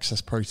convert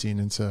excess protein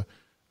into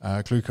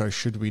glucose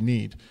should we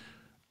need.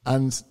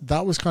 And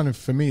that was kind of,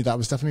 for me, that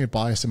was definitely a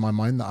bias in my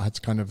mind that I had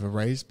to kind of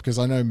erase, because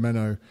I know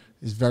Menno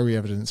is very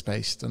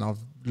evidence-based, and I've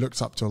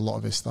looked up to a lot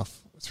of his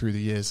stuff through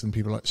the years, and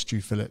people like Stu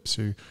Phillips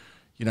who,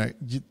 you know,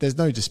 there's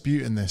no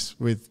dispute in this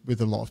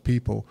with a lot of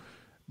people.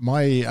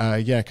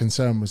 My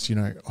concern was, you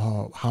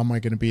know, how am I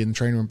going to be in the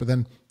training room? But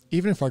then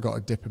even if I got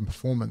a dip in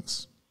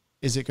performance,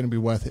 is it going to be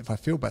worth it if I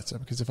feel better?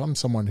 Because if I'm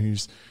someone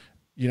who's,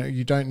 you know,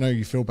 you don't know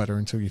you feel better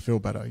until you feel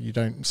better. You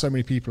don't. So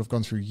many people have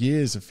gone through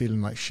years of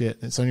feeling like shit.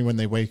 It's only when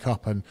they wake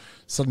up and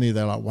suddenly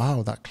they're like,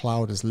 wow, that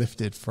cloud has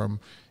lifted from,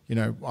 you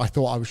know, I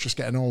thought I was just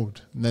getting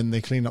old. And then they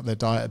clean up their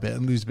diet a bit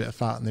and lose a bit of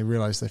fat, and they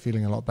realize they're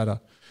feeling a lot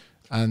better.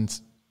 And,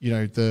 you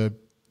know, the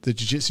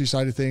jiu-jitsu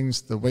side of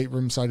things, the weight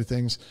room side of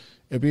things,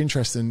 it'd be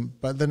interesting.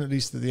 But then at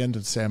least at the end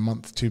of, say, a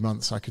month, 2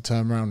 months, I could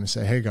turn around and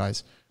say, hey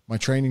guys, my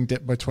training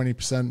dipped by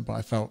 20%, but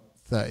I felt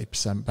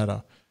 30%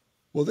 better.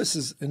 Well, this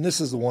is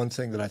the one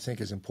thing that I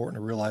think is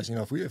important to realize. You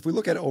know, if we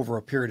look at it over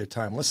a period of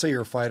time, let's say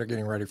you're a fighter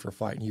getting ready for a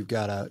fight, and you've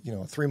got a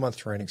 3-month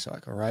training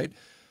cycle, right?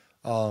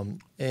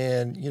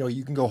 And you know,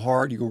 you can go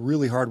hard. You go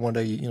really hard one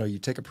day. You know, you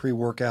take a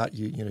pre-workout.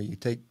 You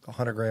take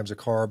 100 grams of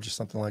carbs or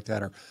something like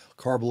that, or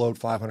carb load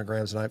 500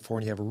 grams the night before,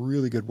 and you have a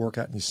really good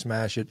workout and you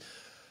smash it.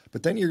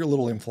 But then you're a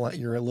little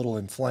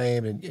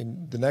inflamed,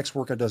 and the next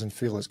workout doesn't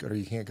feel as good, or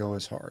you can't go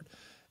as hard,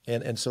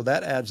 and so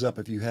that adds up.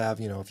 If you have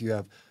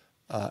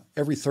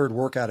every third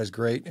workout is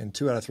great, and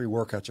 2 out of 3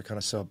 workouts are kind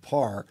of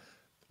subpar,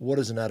 what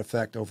does the net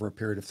effect over a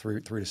period of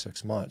 3 to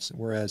 6 months?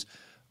 Whereas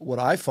what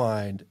I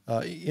find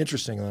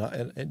interesting,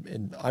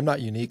 and I'm not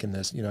unique in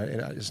this, you know,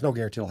 and there's no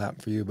guarantee it'll happen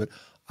for you, but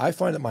I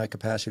find that my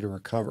capacity to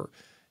recover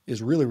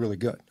is really, really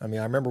good. I mean,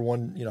 I remember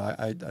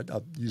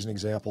I'll use an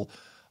example.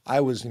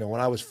 I was,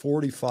 when I was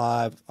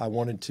 45, I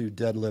wanted to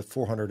deadlift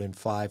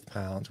 405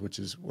 pounds, which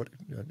is what,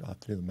 I'll have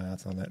to do the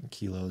math on that in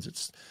kilos.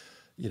 It's,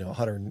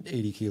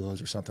 180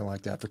 kilos or something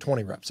like that for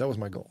 20 reps. That was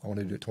my goal. I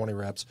wanted to do 20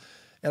 reps,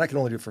 and I could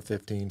only do it for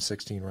 15,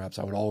 16 reps.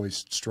 I would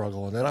always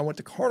struggle. And then I went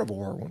to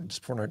Carnivore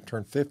just before I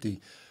turned 50.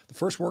 The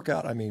first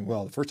workout,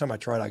 the first time I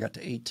tried, I got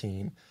to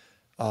 18.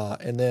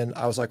 And then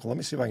I was like, well, let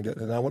me see if I can do it.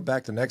 And I went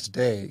back the next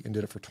day and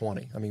did it for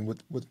 20. I mean,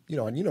 with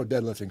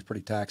deadlifting is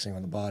pretty taxing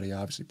on the body,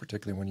 obviously,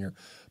 particularly when you're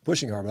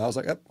pushing hard. But I was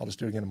like, I'll just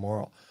do it again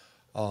tomorrow.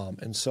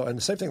 And the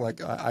same thing,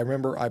 like I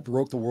remember I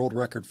broke the world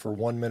record for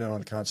 1 minute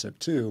on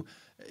Concept 2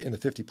 in the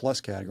 50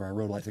 plus category. I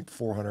rode, I think,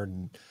 400,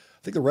 and I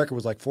think the record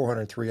was like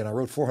 403, and I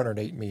rode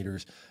 408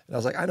 meters. And I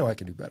was like, I know I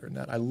can do better than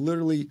that. I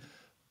literally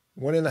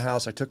went in the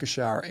house, I took a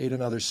shower, ate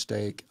another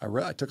steak.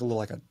 I took a little,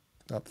 like a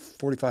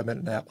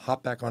 45-minute nap,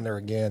 hopped back on there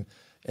again,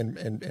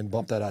 and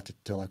bumped that out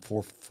to like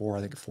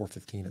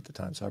 4:15 at the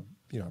time. So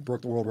I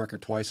broke the world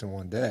record twice in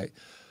one day.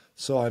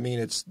 So I mean,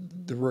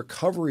 the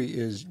recovery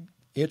is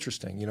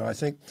interesting. I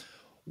think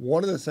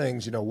one of the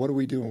things, what do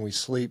we do when we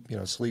sleep?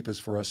 Sleep is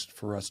for us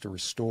to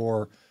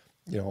restore,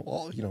 deal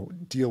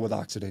with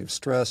oxidative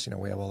stress.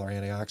 We have all our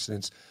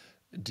antioxidants,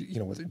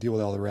 deal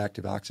with all the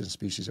reactive oxygen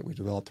species that we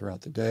develop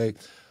throughout the day.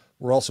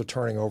 We're also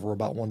turning over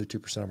about 1% to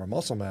 2% of our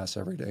muscle mass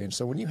every day. And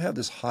so when you have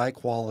this high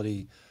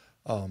quality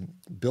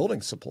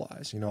building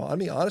supplies,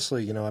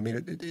 honestly,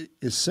 it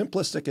as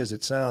simplistic as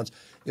it sounds,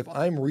 if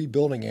I'm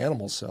rebuilding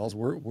animal cells,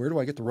 where do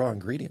I get the raw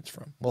ingredients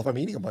from? Well, if I'm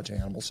eating a bunch of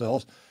animal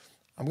cells,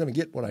 I'm going to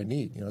get what I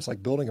need. It's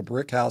like building a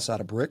brick house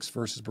out of bricks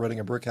versus building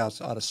a brick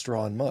house out of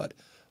straw and mud.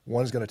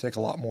 One's going to take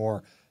a lot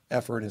more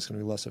effort, and it's going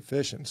to be less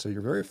efficient. So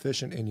you're very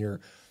efficient in your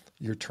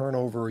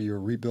turnover, your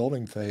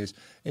rebuilding phase,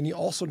 and you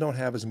also don't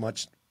have as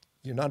much.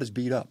 You're not as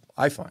beat up,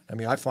 I find.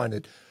 I find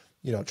that,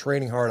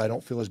 training hard, I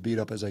don't feel as beat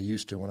up as I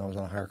used to when I was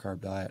on a higher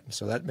carb diet. And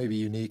so that may be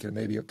unique, and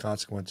maybe a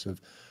consequence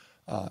of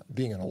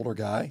being an older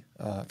guy,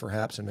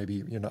 perhaps, and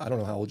maybe, I don't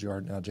know how old you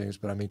are now, James,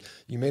 but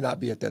you may not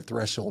be at that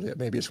threshold yet.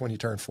 Maybe it's when you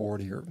turn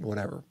 40 or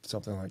whatever,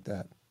 something like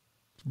that.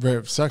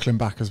 Circling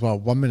back as well,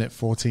 1 minute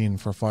 14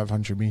 for a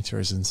 500 meter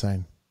is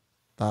insane.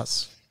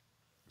 That's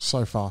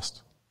so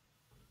fast.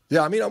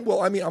 Yeah, I'm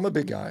a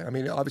big guy.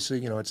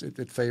 Obviously,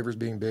 it favors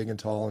being big and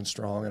tall and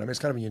strong. And it's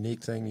kind of a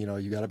unique thing.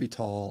 You got to be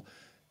tall,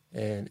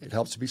 and it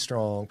helps to be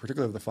strong,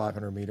 particularly with the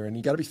 500 meter. And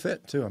you got to be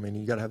fit too.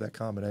 You got to have that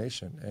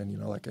combination.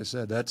 And like I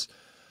said,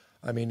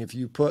 if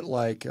you put a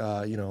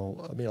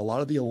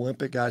lot of the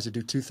Olympic guys that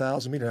do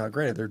 2,000 meter. Now,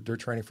 granted, they're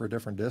training for a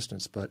different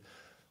distance, but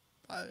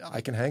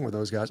I can hang with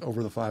those guys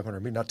over the 500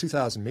 meter. Now,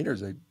 2,000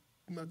 meters, I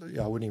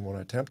wouldn't even want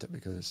to attempt it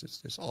because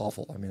it's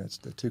awful.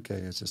 The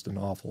 2K is just an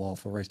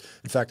awful race.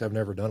 In fact, I've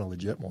never done a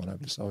legit one.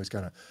 I've just always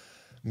kind of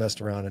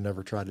messed around and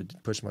never tried to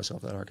push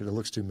myself that hard because it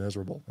looks too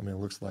miserable. It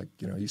looks like,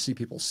 you see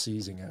people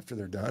seizing after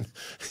they're done.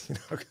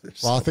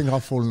 I think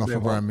I've fallen off a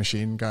rowing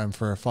machine going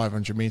for a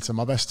 500 meter.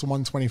 My best to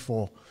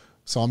 124.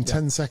 So I'm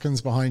 10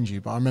 seconds behind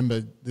you. But I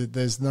remember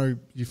there's no,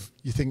 you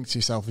think to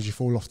yourself as you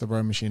fall off the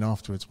rowing machine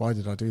afterwards, why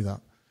did I do that?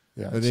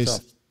 Yeah, it's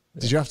tough.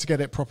 Did you have to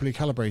get it properly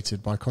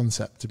calibrated by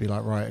Concept to be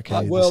like, right,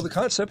 okay? The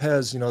Concept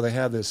has, they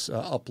have this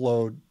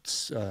upload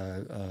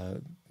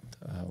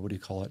what do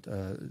you call it,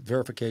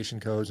 verification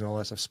codes and all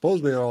that stuff.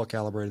 Supposedly they're all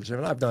calibrated the same.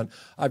 And I've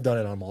done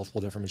it on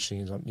multiple different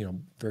machines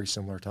on, very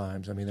similar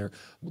times. I mean,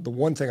 the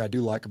one thing I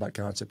do like about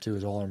Concept 2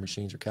 is all our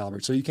machines are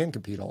calibrated, so you can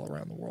compete all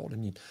around the world.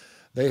 And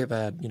they have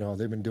had,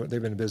 they've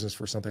been in business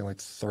for something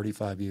like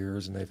 35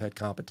 years, and they've had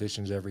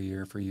competitions every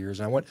year for years.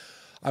 And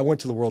I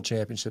went to the World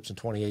Championships in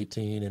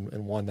 2018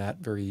 and won that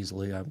very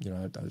easily. I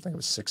think it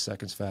was 6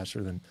 seconds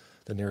faster than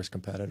the nearest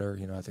competitor.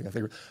 I think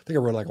I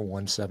rode like a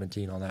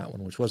 117 on that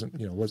one, which wasn't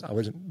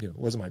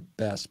wasn't my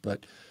best,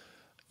 but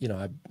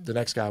the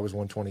next guy was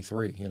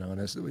 123.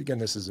 And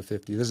this is a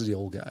 50. This is the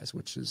old guys,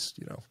 which is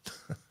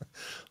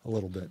a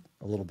little bit.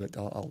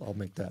 I'll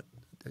make that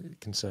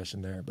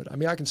concession there, but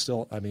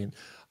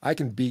I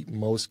can beat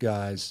most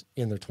guys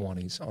in their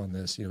 20s on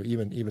this.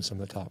 Even some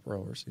of the top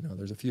rowers.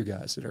 There's a few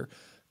guys that are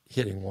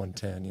hitting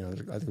 110.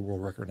 I think the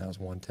world record now is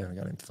 110. A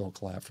guy named Phil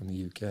Clapp from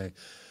the UK.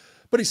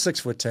 But he's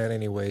 6'10"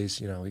 anyways.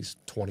 He's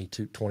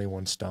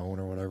 21 stone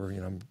or whatever.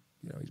 He's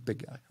a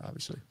big guy,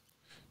 obviously.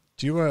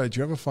 Do you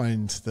ever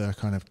find the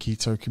kind of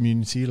keto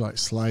community like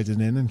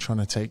sliding in and trying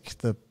to take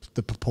the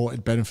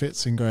purported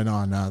benefits and going,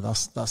 oh no,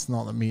 that's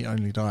not the meat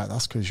only diet.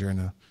 That's because you're in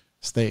a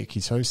state of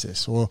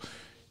ketosis? Or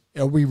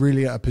are we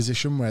really at a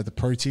position where the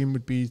protein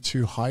would be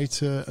too high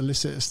to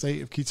elicit a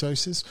state of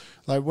ketosis?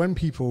 Like when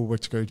people were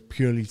to go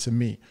purely to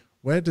meat,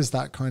 where does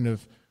that kind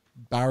of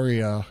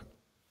barrier?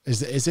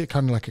 Is it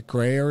kind of like a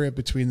gray area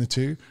between the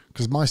two?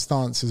 Because my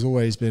stance has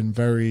always been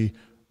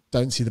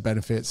don't see the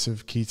benefits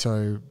of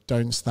keto,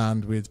 don't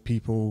stand with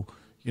people,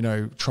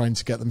 trying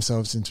to get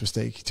themselves into a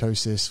state of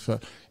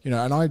ketosis and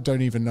I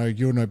don't even know,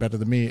 you'll know better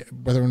than me,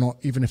 whether or not,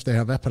 even if they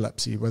have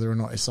epilepsy, whether or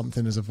not it's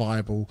something as a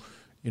viable,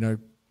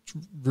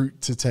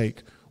 route to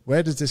take.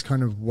 Where does this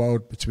kind of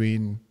world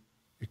between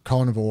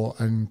carnivore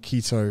and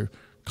keto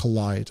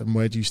collide, and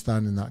where do you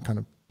stand in that kind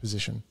of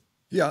position?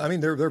 Yeah, I mean,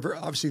 they're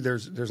obviously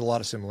there's a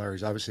lot of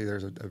similarities. Obviously,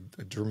 there's a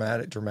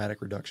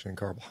dramatic reduction in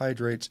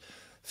carbohydrates.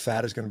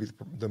 Fat is going to be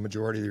the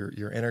majority of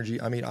your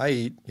energy. I mean, I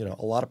eat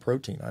a lot of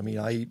protein. I mean,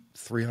 I eat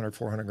 300,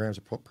 400 grams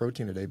of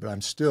protein a day, but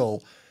I'm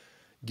still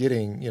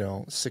getting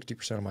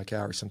 60% of my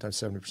calories, sometimes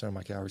 70% of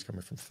my calories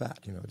coming from fat.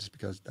 Just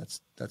because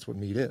that's what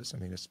meat is. I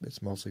mean,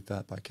 it's mostly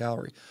fat by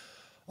calorie.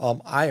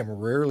 I am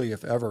rarely,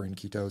 if ever, in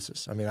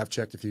ketosis. I mean, I've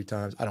checked a few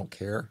times. I don't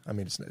care. I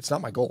mean, it's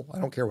not my goal. I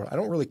don't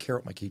really care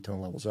what my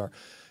ketone levels are.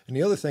 And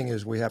the other thing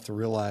is we have to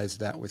realize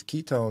that with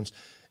ketones,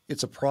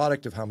 it's a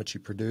product of how much you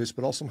produce,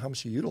 but also how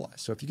much you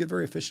utilize. So if you get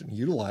very efficient in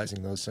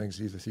utilizing those things,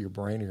 either through your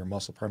brain or your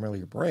muscle, primarily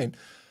your brain,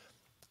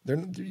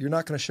 you're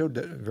not going to show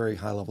very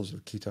high levels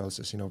of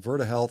ketosis.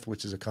 Virta Health,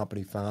 which is a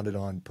company founded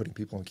on putting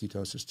people in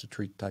ketosis to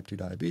treat type 2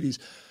 diabetes,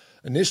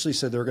 initially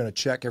said they were going to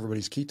check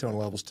everybody's ketone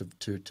levels to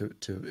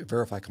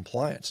verify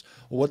compliance.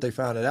 Well, what they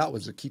found out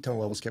was the ketone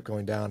levels kept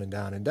going down and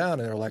down and down,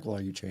 and they're like, well,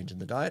 are you changing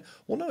the diet?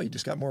 Well, no, you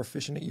just got more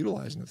efficient at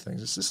utilizing the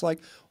things. It's just like,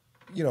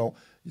 you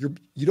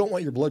don't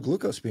want your blood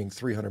glucose being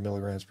 300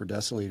 milligrams per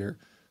deciliter,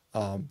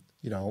 on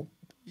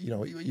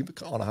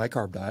a high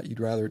carb diet. You'd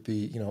rather it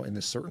be, in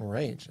this certain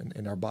range,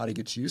 and our body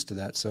gets used to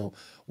that. So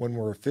when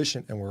we're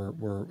efficient and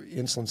we're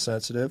insulin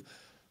sensitive,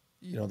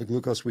 the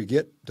glucose we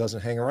get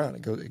doesn't hang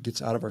around. It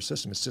gets out of our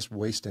system. It's just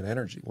wasted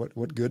energy.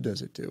 What good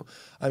does it do?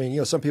 I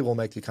mean, some people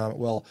make the comment,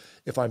 well,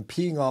 if I'm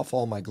peeing off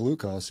all my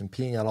glucose and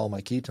peeing out all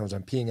my ketones,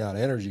 I'm peeing out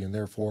energy, and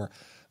therefore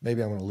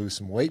maybe I'm going to lose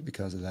some weight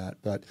because of that.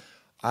 But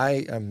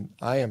I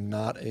am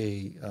not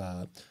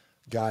a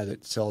guy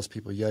that tells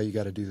people, yeah, you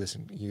got to do this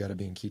and you got to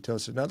be in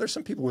ketosis. Now, there's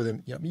some people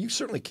within, you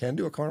certainly can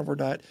do a carnivore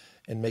diet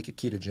and make it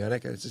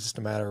ketogenic. It's just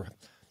a matter of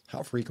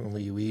how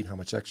frequently you eat, how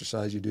much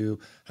exercise you do,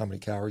 how many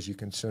calories you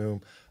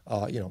consume.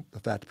 The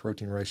fat to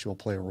protein ratio will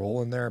play a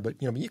role in there. But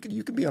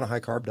you can be on a high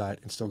carb diet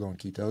and still go in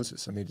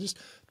ketosis. I mean, it just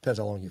depends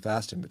how long you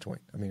fast in between.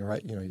 I mean,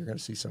 right? You're going to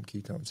see some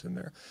ketones in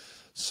there.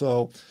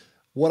 So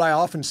what I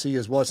often see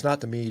is, well, it's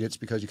not the meat, it's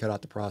because you cut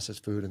out the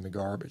processed food and the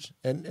garbage.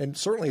 And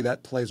certainly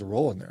that plays a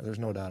role in there. There's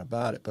no doubt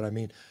about it. But I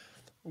mean,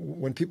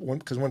 when people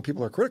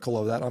are critical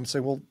of that, I'm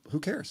saying, well, who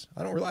cares?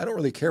 I don't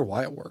really care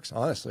why it works.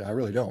 Honestly, I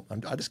really don't.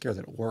 I just care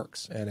that it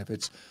works. And if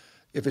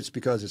it's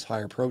because it's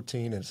higher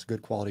protein and it's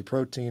good quality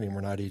protein and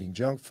we're not eating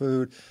junk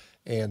food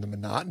and the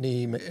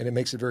monotony, and it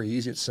makes it very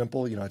easy. It's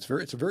simple.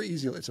 It's a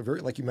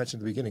very, like you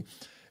mentioned at the beginning,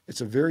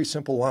 it's a very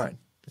simple line.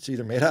 It's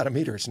either made out of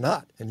meat or it's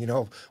not. And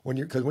when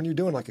you're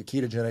doing like a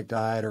ketogenic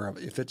diet or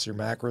if it's your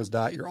macros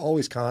diet, you're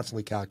always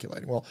constantly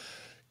calculating. Well,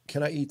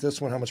 can I eat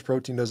this one? How much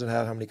protein does it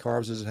have? How many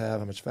carbs does it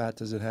have? How much fat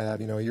does it have?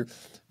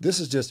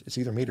 This is just, it's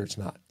either meat or it's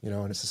not.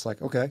 And it's just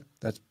like, okay,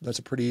 that's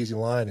a pretty easy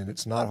line, and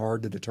it's not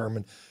hard to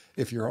determine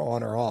if you're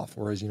on or off.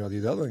 Whereas the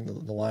other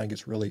thing, the line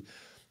gets really,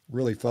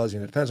 really fuzzy,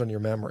 and it depends on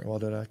your memory. Well,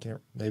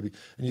 maybe,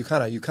 and you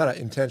kind of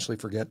intentionally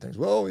forget things.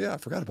 Well, yeah, I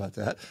forgot about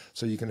that,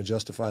 so you can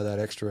justify that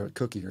extra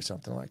cookie or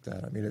something like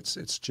that. I mean,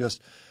 it's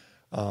just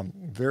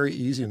very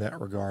easy in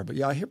that regard. But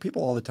yeah, I hear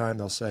people all the time.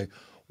 They'll say,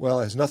 well,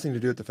 it has nothing to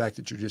do with the fact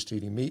that you're just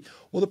eating meat.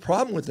 Well, the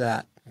problem with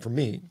that for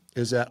me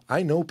is that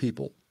I know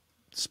people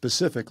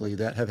specifically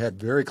that have had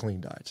very clean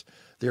diets.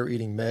 They're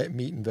eating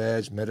meat and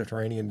veg,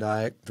 Mediterranean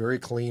diet, very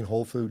clean,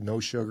 whole food, no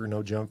sugar,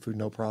 no junk food,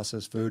 no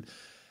processed food,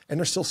 and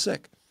they're still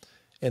sick.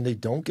 And they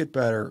don't get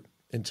better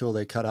until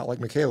they cut out, like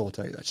Michaela will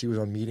tell you that. She was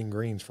on meat and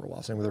greens for a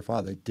while, same with her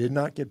father. They did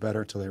not get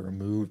better until they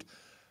removed,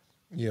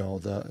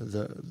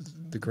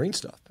 the green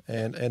stuff.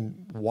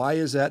 And why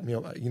is that?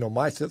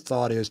 My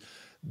thought is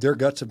their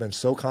guts have been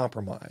so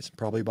compromised,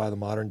 probably by the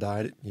modern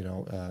diet,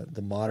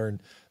 the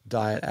modern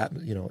diet,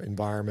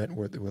 environment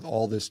with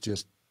all this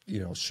just,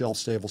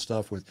 shelf-stable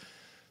stuff with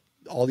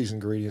all these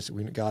ingredients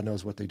that God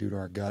knows what they do to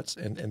our guts.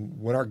 And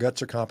when our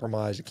guts are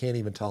compromised, it can't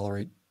even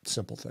tolerate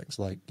simple things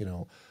like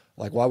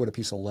why would a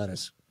piece of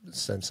lettuce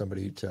send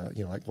somebody to,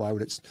 why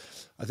would it?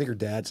 I think her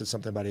dad said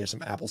something about he had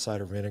some apple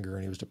cider vinegar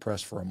and he was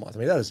depressed for a month. I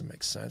mean, that doesn't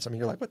make sense. I mean,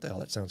 you're like, what the hell?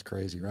 That sounds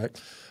crazy, right?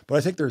 But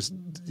I think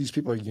these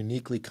people are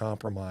uniquely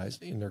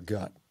compromised in their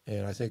gut.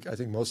 And I think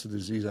most of the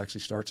disease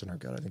actually starts in our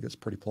gut. I think it's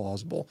pretty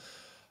plausible.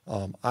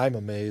 I'm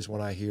amazed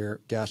when I hear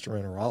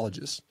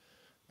gastroenterologists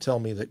tell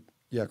me that,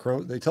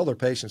 they tell their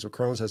patients that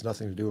Crohn's has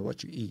nothing to do with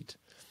what you eat.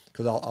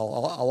 Because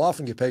I'll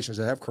often get patients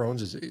that have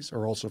Crohn's disease or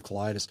ulcerative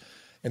colitis,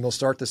 and they'll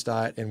start this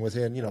diet, and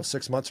within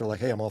 6 months they're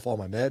like, hey, I'm off all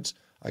my meds.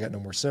 I got no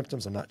more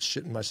symptoms. I'm not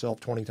shitting myself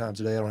 20 times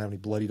a day. I don't have any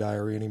bloody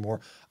diarrhea anymore.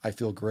 I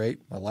feel great.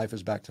 My life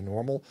is back to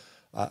normal.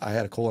 I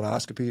had a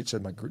colonoscopy. It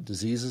said my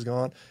disease is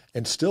gone.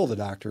 And still the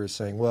doctor is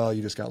saying, well,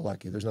 you just got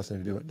lucky. There's nothing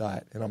to do with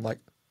diet. And I'm like,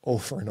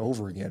 over and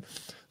over again.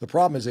 The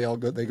problem is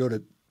they go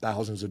to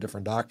thousands of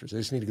different doctors. They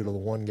just need to go to the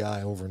one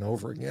guy over and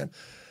over again.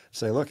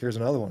 Say, look, here's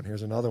another one.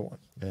 Here's another one.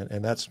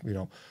 And that's,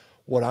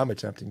 what I'm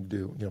attempting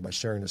to do, by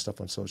sharing this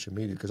stuff on social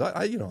media, because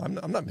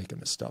I'm not making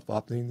this stuff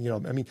up. I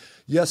mean,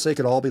 yes, they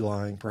could all be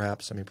lying,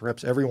 perhaps. I mean,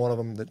 perhaps every one of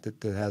them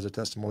that has a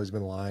testimony has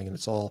been lying, and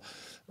it's all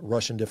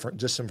Russian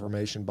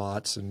disinformation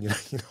bots and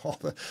all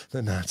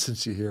the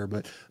nonsense you hear.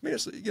 But I mean,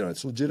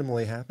 it's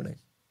legitimately happening.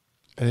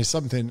 And it's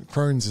something.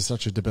 Crohn's is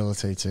such a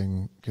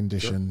debilitating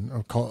condition,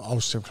 or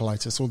ulcerative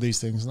colitis, all these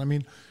things. And I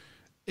mean,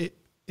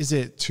 is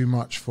it too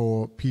much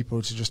for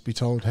people to just be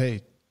told,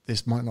 hey,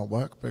 this might not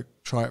work, but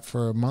try it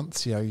for a month,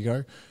 see how you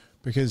go?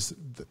 Because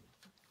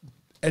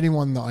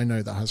anyone that I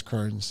know that has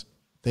Crohn's,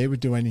 they would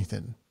do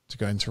anything to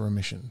go into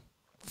remission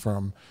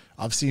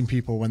I've seen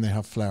people when they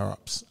have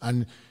flare-ups,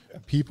 and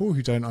people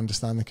who don't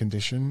understand the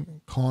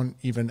condition can't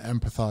even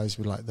empathize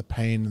with like the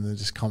pain and the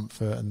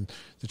discomfort and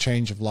the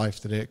change of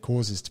life that it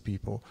causes to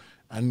people.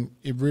 And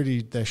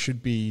there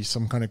should be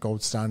some kind of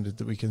gold standard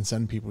that we can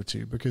send people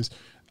to, because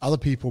other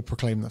people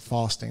proclaim that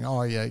fasting,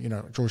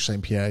 George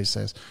St. Pierre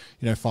says,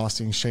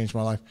 fasting's changed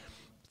my life.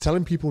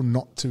 Telling people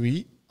not to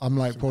eat, I'm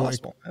like,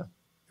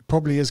 it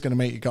probably is going to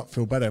make your gut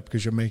feel better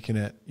because you're making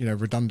it,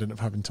 redundant of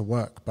having to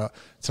work. But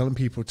telling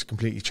people to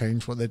completely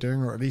change what they're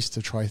doing, or at least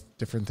to try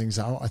different things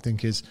out, I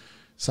think is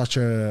such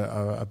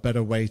a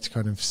better way to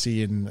kind of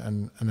see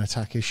and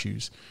attack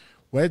issues.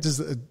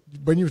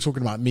 When you were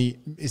talking about meat,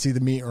 it's either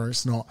meat or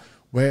it's not.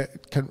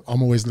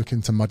 I'm always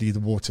looking to muddy the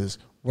waters.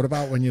 What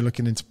about when you're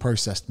looking into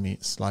processed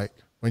meats? Like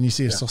when you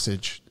see a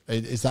sausage,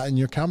 is that in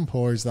your camp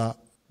or is that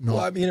not?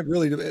 Well, I mean, it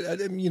really,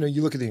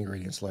 you look at the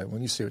ingredients label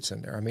when you see what's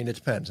in there. I mean, it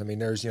depends. I mean,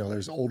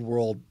 there's old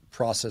world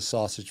processed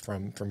sausage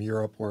from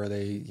Europe where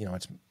they,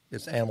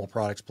 it's animal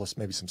products plus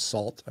maybe some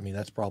salt. I mean,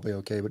 that's probably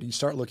okay. But you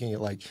start looking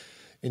at like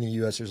in the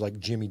U.S., there's like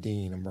Jimmy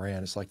Dean and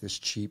brand. It's like this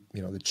cheap,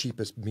 the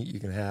cheapest meat you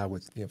can have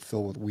with,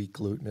 filled with wheat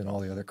gluten and all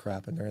the other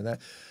crap in there. And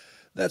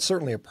that's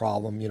certainly a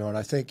problem, and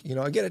I think,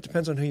 again, it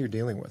depends on who you're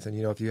dealing with. And,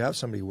 if you have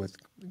somebody with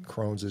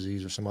Crohn's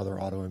disease or some other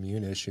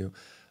autoimmune issue,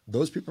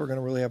 those people are going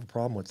to really have a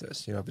problem with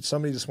this. If it's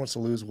somebody who just wants to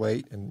lose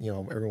weight and,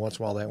 every once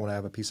in a while they want to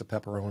have a piece of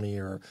pepperoni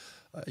or,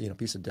 a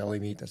piece of deli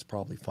meat, that's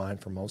probably fine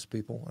for most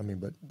people. I mean,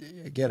 but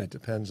again, it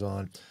depends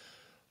on,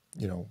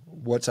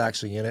 what's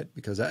actually in it,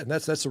 because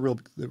that's the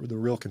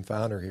real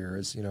confounder here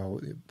is,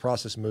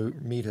 processed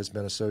meat has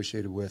been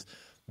associated with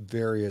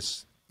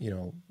various,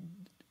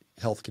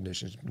 health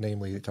conditions,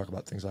 namely they talk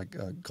about things like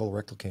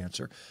colorectal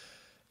cancer.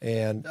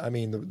 And I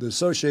mean, the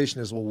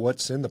association is, well,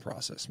 what's in the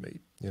processed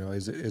meat?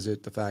 Is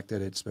it the fact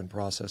that it's been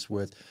processed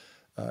with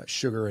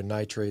sugar and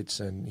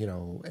nitrates and,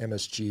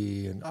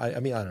 MSG? And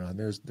I mean, I don't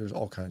know. There's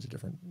all kinds of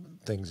different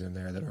things in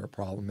there that are a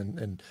problem.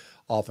 And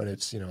often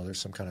it's, there's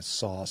some kind of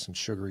sauce and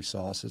sugary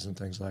sauces and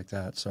things like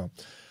that. So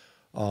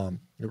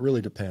it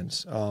really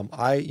depends.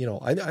 I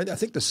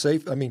think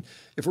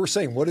if we're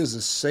saying what is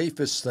the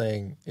safest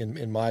thing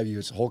in my view,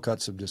 it's whole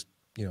cuts of just,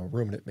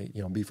 ruminant meat,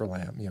 beef or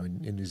lamb,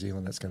 in New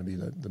Zealand, that's going to be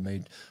the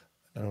main,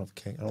 I don't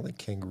think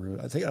kangaroo,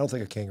 I don't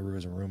think a kangaroo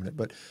is a ruminant,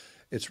 but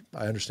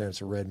I understand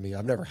it's a red meat.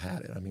 I've never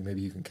had it. I mean,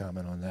 maybe you can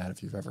comment on that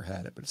if you've ever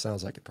had it, but it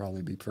sounds like it'd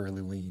probably be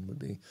fairly lean would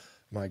be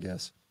my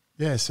guess.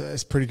 Yes,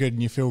 it's pretty good,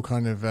 and you feel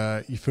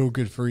you feel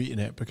good for eating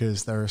it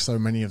because there are so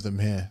many of them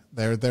here.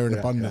 They're in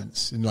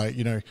abundance,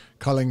 and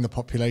culling the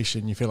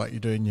population, you feel like you're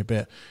doing your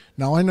bit.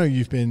 Now, I know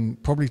you've been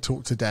probably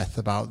talked to death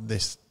about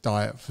this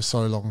diet for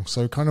so long,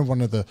 so kind of one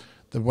of the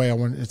way I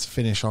wanted to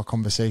finish our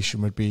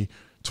conversation would be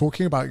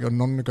talking about your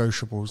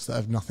non-negotiables that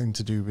have nothing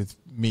to do with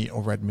meat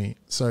or red meat.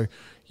 So,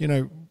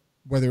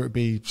 whether it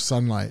be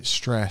sunlight,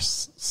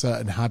 stress,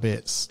 certain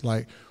habits,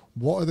 like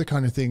what are the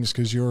kind of things,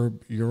 because you're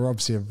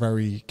obviously a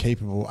very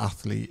capable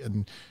athlete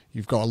and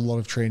you've got a lot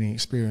of training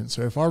experience.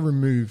 So if I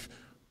remove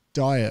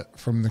diet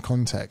from the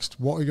context,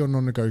 what are your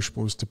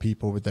non-negotiables to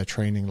people with their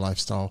training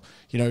lifestyle?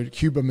 You know,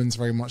 Huberman's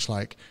very much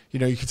like, you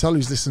know, you can tell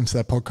who's listening to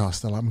their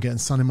podcast. They're like, I'm getting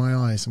sun in my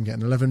eyes, I'm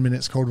getting 11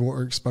 minutes cold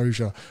water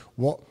exposure.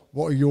 What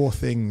are your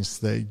things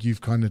that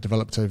you've kind of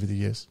developed over the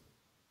years?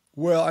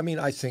 Well, I mean,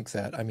 I think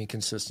that, I mean,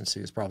 consistency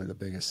is probably the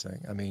biggest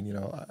thing. I mean, you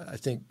know, I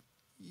think,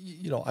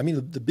 you know, I mean,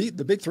 the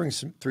big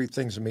three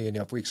things to me, and, you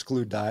know, if we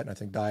exclude diet, and I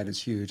think diet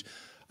is huge,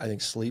 I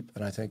think sleep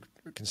and I think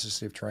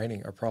consistency of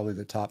training are probably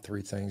the top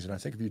three things. And I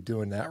think if you're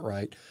doing that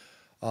right,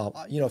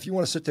 you know, if you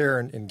want to sit there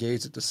and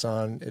gaze at the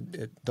sun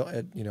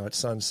at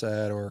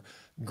sunset, or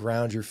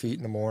ground your feet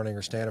in the morning,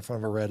 or stand in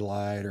front of a red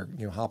light, or,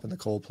 you know, hop in the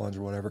cold plunge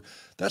or whatever,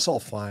 that's all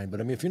fine. But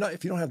I mean, if you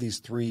don't have these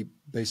three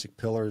basic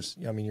pillars,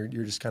 I mean,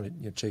 you're just kind of,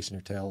 you know, chasing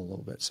your tail a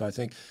little bit. So I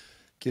think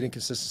getting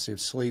consistency of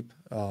sleep,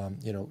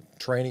 you know,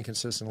 training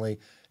consistently,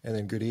 and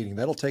then good eating,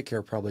 that'll take care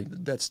of probably,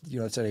 that's, you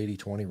know, it's that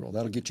 80-20 rule.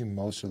 That'll get you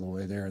most of the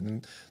way there. And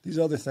then these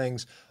other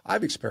things,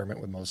 I've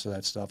experimented with most of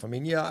that stuff. I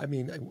mean, yeah, I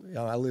mean, you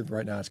know, I live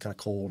right now, it's kind of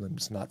cold and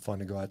it's not fun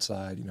to go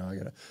outside. You know, I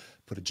got to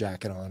put a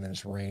jacket on and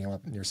it's raining. I'm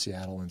up near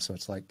Seattle. And so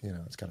it's like, you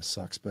know, it's kind of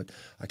sucks. But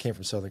I came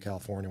from Southern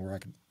California where I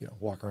could, you know,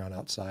 walk around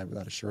outside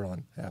without a shirt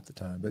on half the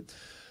time. But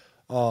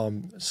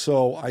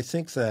so I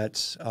think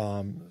that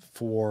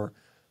for,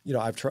 you know,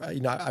 I've tried,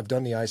 you know, I've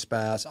done the ice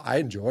baths. I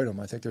enjoyed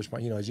them. I think there's,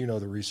 you know, as you know,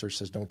 the research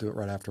says don't do it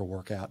right after a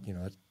workout. You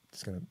know,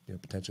 it's going to, you know,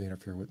 potentially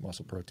interfere with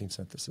muscle protein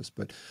synthesis.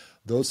 But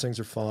those things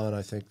are fun.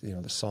 I think, you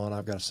know, the sauna,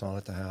 I've got a sauna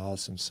at the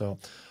house. And so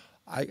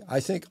I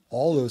think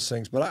all those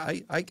things, but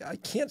I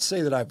can't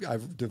say that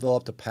I've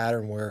developed a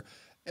pattern where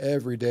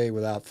every day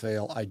without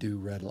fail I do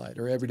red light,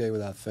 or every day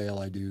without fail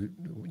I do,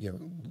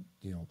 you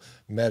know,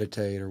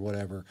 meditate or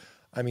whatever.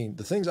 I mean,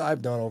 the things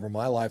I've done over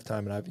my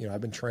lifetime, and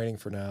I've been training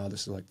for now,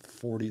 this is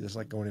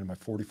like going into my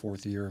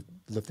 44th year of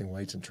lifting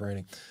weights and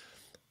training.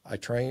 I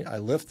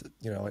lift,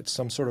 you know, it's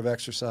some sort of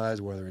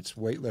exercise, whether it's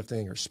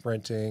weightlifting or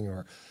sprinting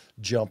or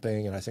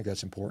jumping. And I think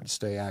that's important to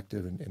stay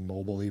active and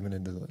mobile even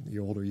into the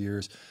older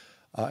years.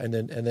 And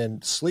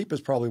then sleep is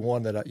probably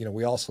one that, you know,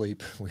 we all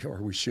sleep,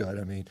 or we should.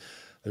 I mean,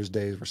 there's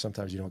days where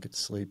sometimes you don't get to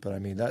sleep, but I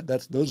mean,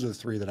 those are the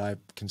three that I've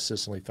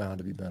consistently found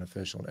to be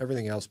beneficial. And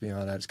everything else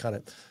beyond that is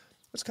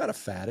it's kind of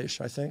faddish,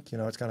 I think. You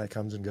know, it's kind of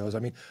comes and goes. I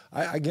mean,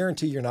 I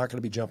guarantee you're not going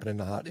to be jumping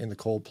in the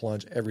cold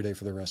plunge every day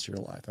for the rest of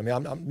your life. I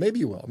mean, maybe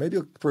you will. Maybe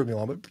you'll prove me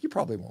wrong, but you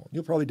probably won't.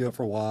 You'll probably do it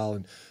for a while,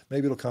 and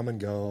maybe it'll come and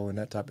go and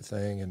that type of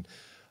thing. And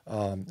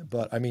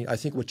but I mean, I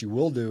think what you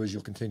will do is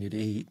you'll continue to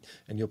eat,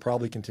 and you'll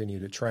probably continue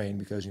to train,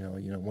 because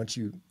once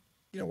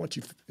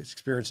you've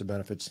experienced the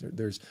benefits,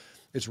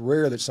 it's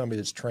rare that somebody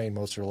that's trained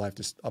most of their life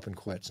just up and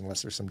quits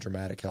unless there's some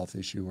dramatic health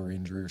issue or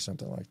injury or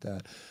something like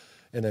that.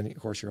 And then, of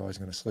course, you're always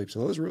going to sleep.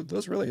 So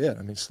those really it.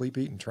 I mean, sleep,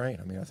 eat, and train.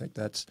 I mean, I think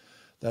that's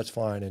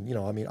fine. And, you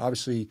know, I mean,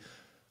 obviously,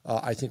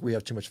 I think we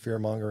have too much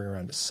fear-mongering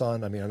around the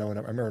sun. I mean, I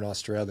remember in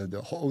Australia,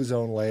 the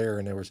ozone layer,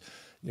 and there was,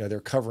 you know, they're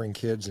covering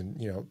kids in,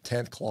 you know,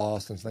 tent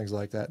cloths and things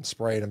like that and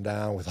spraying them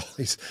down with all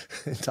these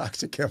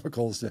toxic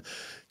chemicals to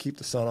keep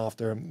the sun off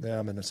them.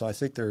 And so I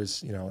think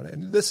there's, you know,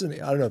 and this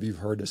is, I don't know if you've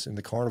heard this, in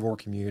the carnivore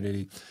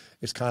community,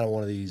 it's kind of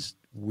one of these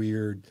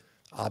weird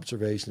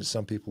observations.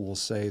 Some people will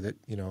say that,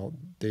 you know,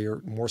 they are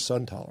more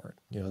sun tolerant.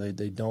 You know,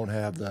 they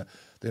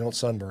don't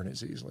sunburn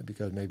as easily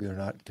because maybe they're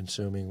not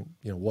consuming,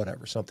 you know,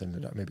 whatever, something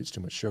that maybe it's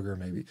too much sugar.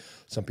 Maybe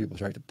some people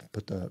try to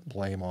put the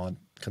blame on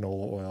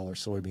canola oil or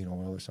soybean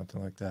oil or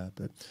something like that.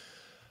 But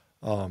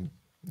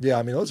yeah,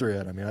 I mean, those are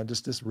it. I mean,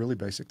 just really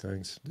basic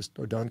things, just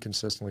are done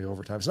consistently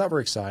over time. It's not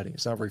very exciting.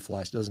 It's not very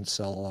flashy. It doesn't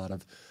sell a lot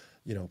of,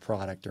 you know,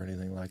 product or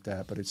anything like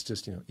that. But it's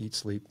just, you know, eat,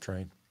 sleep,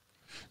 train.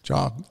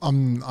 Job.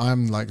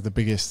 I'm like the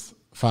biggest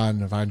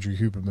fan of Andrew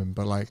Huberman,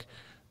 but like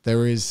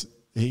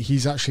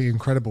he's actually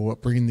incredible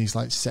at bringing these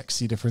like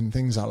sexy different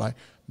things out, like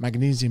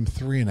magnesium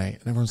 3 and 8,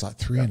 and everyone's like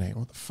 3 and 8.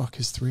 What the fuck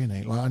is 3 and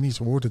 8? Like, I need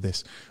to order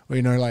this. Or,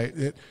 you know, like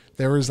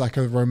there is like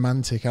a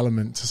romantic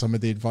element to some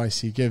of the advice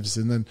he gives.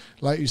 And then,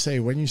 like you say,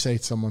 when you say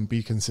to someone,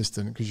 be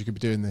consistent, because you could be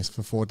doing this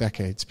for 4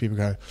 decades, people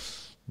go,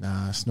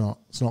 nah, it's not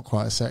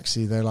quite as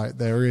sexy. They're like,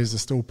 their ears are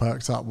still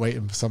perked up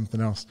waiting for something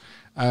else.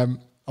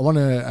 I want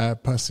to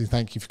personally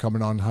thank you for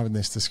coming on, having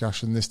this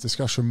discussion. This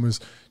discussion was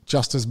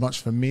just as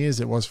much for me as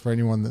it was for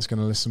anyone that's going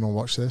to listen or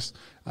watch this.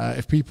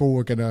 If people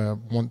were going to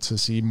want to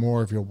see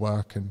more of your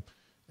work and,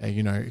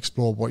 you know,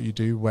 explore what you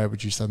do, where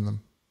would you send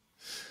them?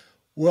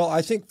 Well,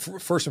 I think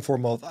first and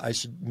foremost, I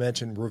should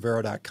mention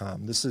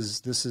Rivera.com. This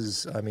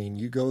is, I mean,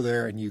 you go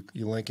there and you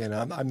link in.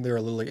 I'm there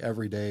literally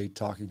every day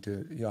talking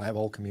to, you know, I have a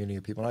whole community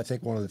of people. And I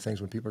think one of the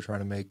things when people are trying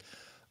to make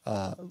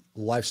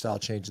lifestyle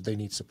changes, they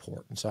need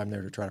support. And so I'm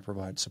there to try to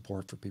provide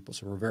support for people.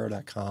 So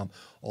Rivera.com,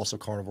 also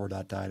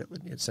Carnivore.diet,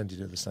 it sends you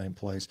to the same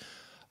place.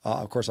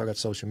 Of course, I've got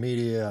social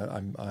media.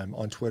 I'm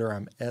on Twitter.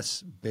 I'm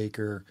S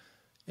Baker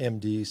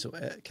MD, so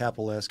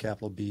capital S,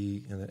 capital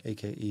B, and then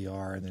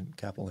AKER, and then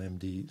capital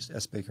MD,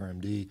 S Baker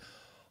MD.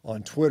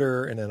 on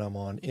Twitter, and then I'm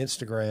on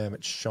Instagram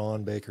at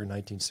Shawn Baker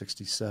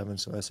 1967,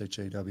 so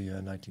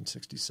SHAWN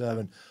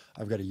 1967.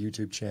 I've got a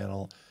YouTube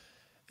channel,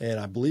 and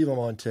I believe I'm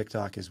on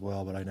TikTok as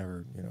well, but I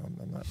never,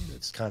 I'm not.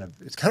 It's kind of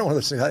one of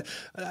those things.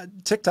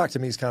 TikTok to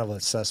me is kind of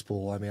a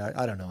cesspool. I mean,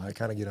 I don't know. I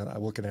kind of I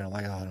look at it, and I'm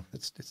like, oh,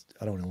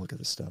 I don't even look at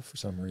this stuff for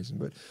some reason.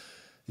 But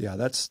yeah,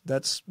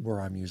 that's where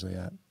I'm usually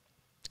at.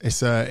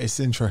 It's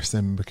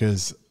interesting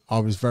because I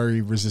was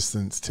very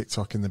resistant to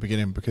TikTok in the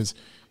beginning because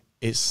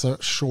it's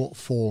such short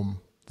form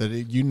that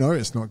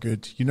it's not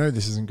good.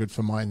 This isn't good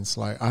for minds.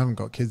 Like, I haven't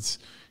got kids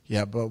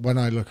yet, but when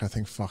I look, I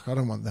think, fuck, I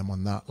don't want them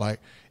on that. Like,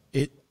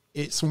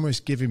 it's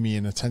almost giving me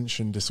an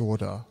attention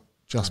disorder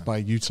just by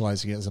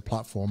utilizing it as a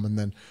platform. And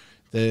then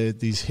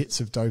these hits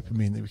of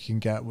dopamine that we can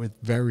get with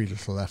very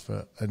little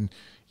effort. And,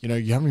 you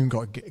haven't even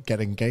got to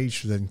get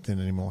engaged with anything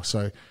anymore.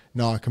 So,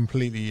 no, I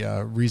completely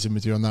reason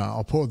with you on that.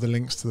 I'll put all the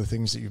links to the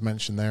things that you've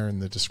mentioned there in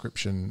the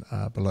description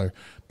below.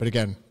 But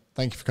again,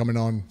 thank you for coming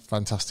on.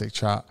 Fantastic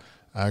chat.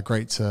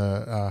 Great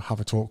to have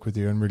a talk with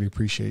you, and really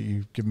appreciate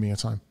you giving me your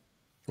time.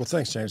 Well,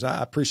 thanks, James.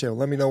 I appreciate it.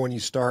 Let me know when you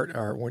start,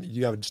 or do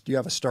you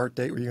have a start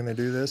date where you're going to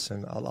do this,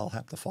 and I'll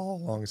have to follow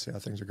along and see how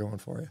things are going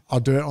for you. I'll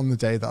do it on the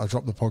day that I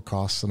drop the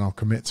podcast, and I'll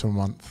commit to a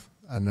month.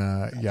 And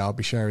I'll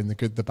be sharing the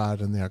good, the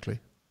bad, and the ugly.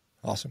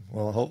 Awesome.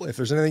 Well, if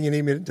there's anything you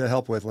need me to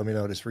help with, let me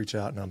know. Just reach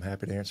out, and I'm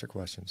happy to answer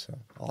questions. So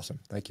awesome.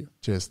 Thank you.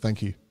 Cheers.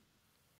 Thank you.